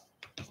space.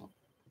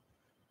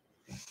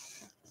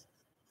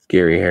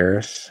 Gary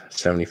Harris,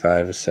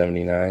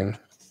 75/79.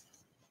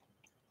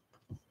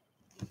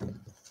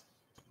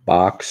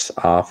 Box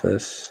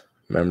office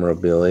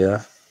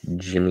memorabilia.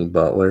 Jimmy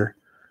Butler,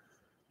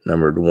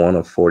 numbered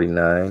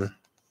 1/49. I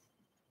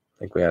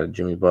think we had a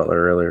Jimmy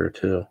Butler earlier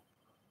too.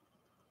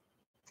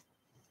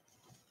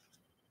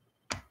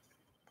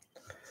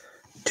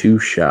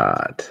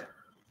 Two-shot.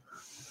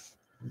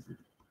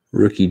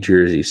 Rookie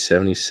jersey,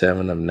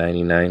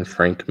 77/99.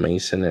 Frank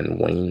Mason and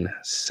Wayne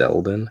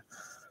Selden.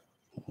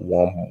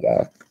 Womp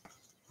womp.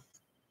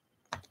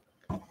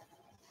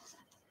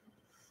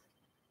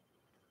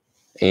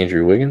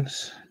 Andrew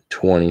Wiggins,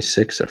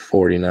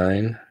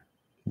 26/49.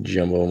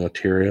 Jumbo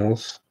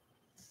Materials.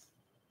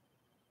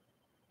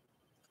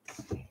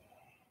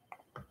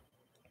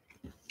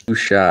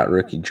 Two-shot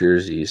rookie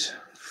jerseys,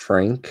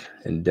 Frank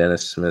and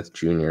Dennis Smith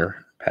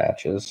Jr.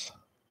 patches.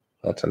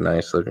 That's a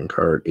nice looking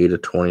card.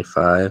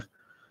 8/25.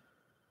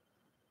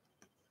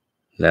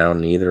 Now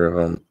neither of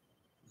them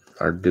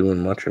are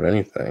doing much of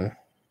anything.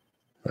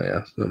 Oh,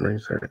 yeah,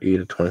 numbers are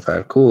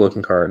 8/25. Cool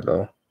looking card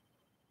though.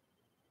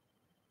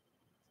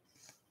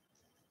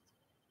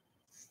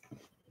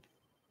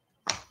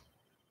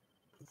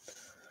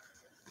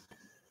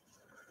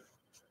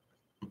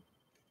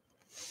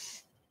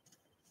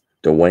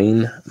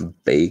 Dwayne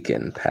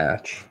Bacon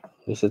patch.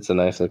 At least it's a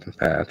nice looking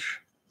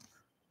patch.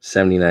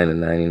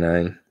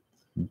 79/99.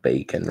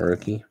 Bacon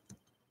rookie.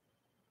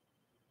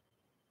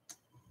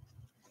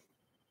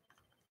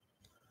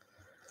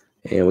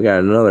 And we got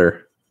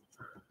another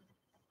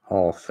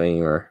Hall of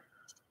Famer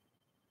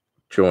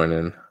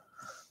joining.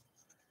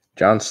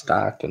 John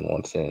Stockton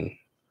once in.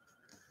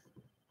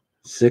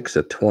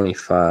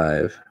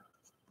 6/25.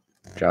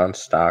 John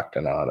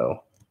Stockton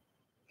auto.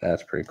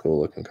 That's a pretty cool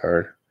looking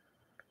card.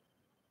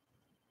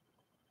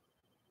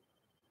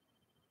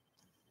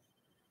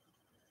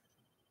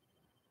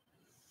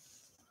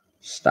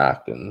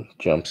 Stockton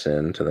jumps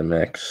into the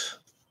mix.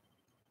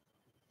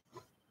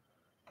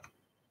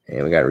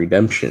 And we got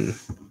redemption.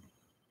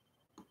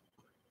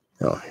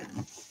 Oh,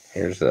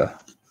 here's a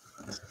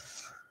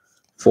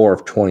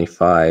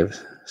 4/25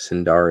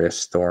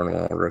 Sindarius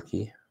Thornwell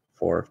rookie.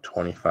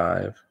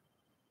 4/25.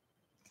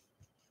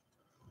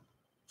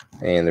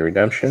 And the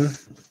redemption.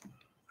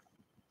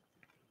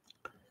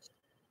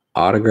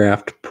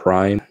 Autographed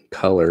prime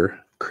color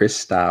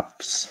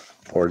Kristaps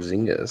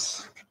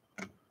Porzingis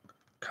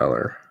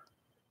color.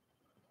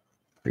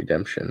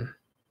 Redemption.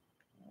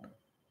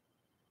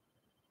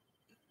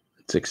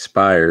 It's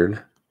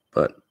expired,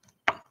 but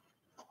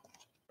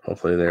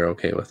hopefully they're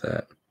okay with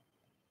that,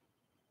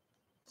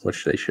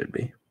 which they should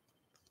be.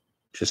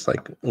 Just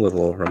like a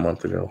little over a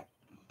month ago.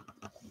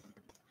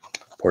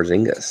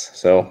 Porzingis.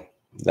 So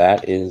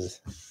that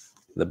is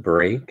the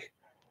break.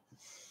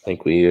 I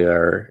think we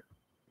are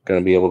going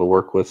to be able to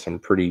work with some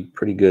pretty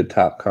good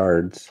top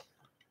cards.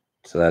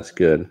 So that's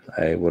good.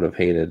 I would have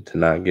hated to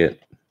not get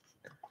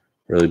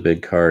really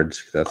big cards,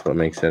 because that's what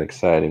makes it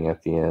exciting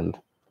at the end.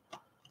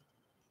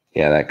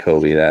 Yeah, that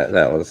Kobe,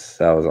 that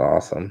was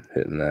awesome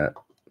hitting that.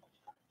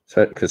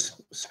 So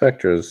because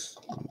Spectra's,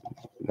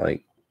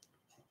 like,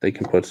 they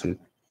can put some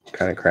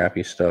kind of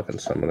crappy stuff in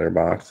some of their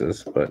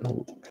boxes, but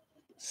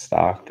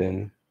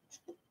Stockton,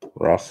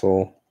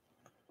 Russell,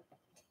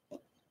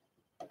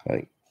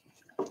 like,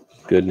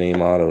 good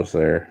name autos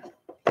there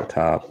at the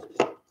top.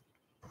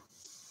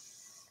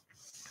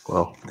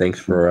 Well, thanks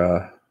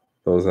for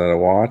those that have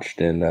watched,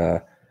 and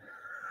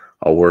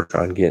I'll work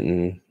on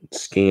getting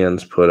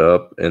scans put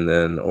up, and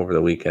then over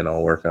the weekend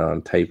I'll work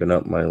on typing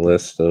up my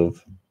list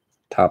of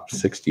top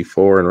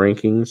 64 in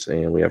rankings,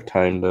 and we have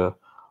time to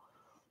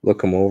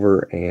look them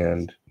over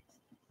and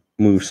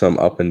move some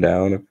up and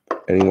down if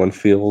anyone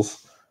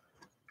feels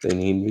they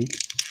need me.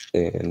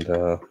 And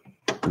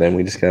then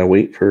we just gotta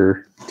wait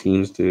for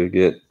teams to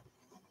get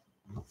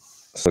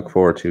to look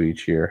forward to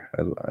each year.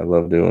 I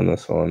love doing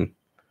this one.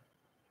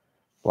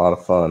 A lot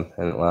of fun,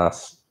 and it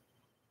lasts,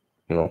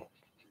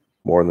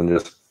 more than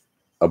just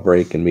a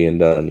break and being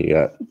done. You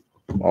got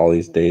all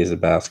these days of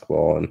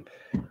basketball, and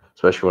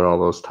especially when all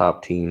those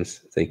top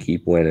teams, they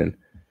keep winning.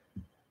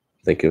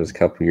 I think it was a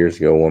couple years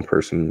ago, one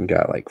person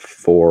got like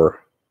 4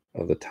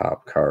 of the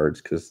top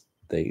cards because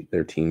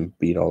their team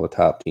beat all the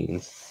top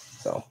teams.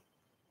 So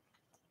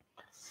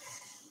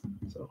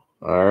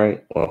all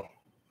right. Well,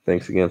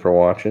 thanks again for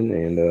watching,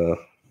 and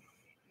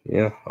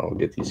yeah, I'll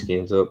get these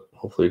games up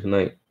hopefully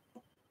tonight.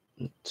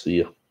 See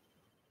ya.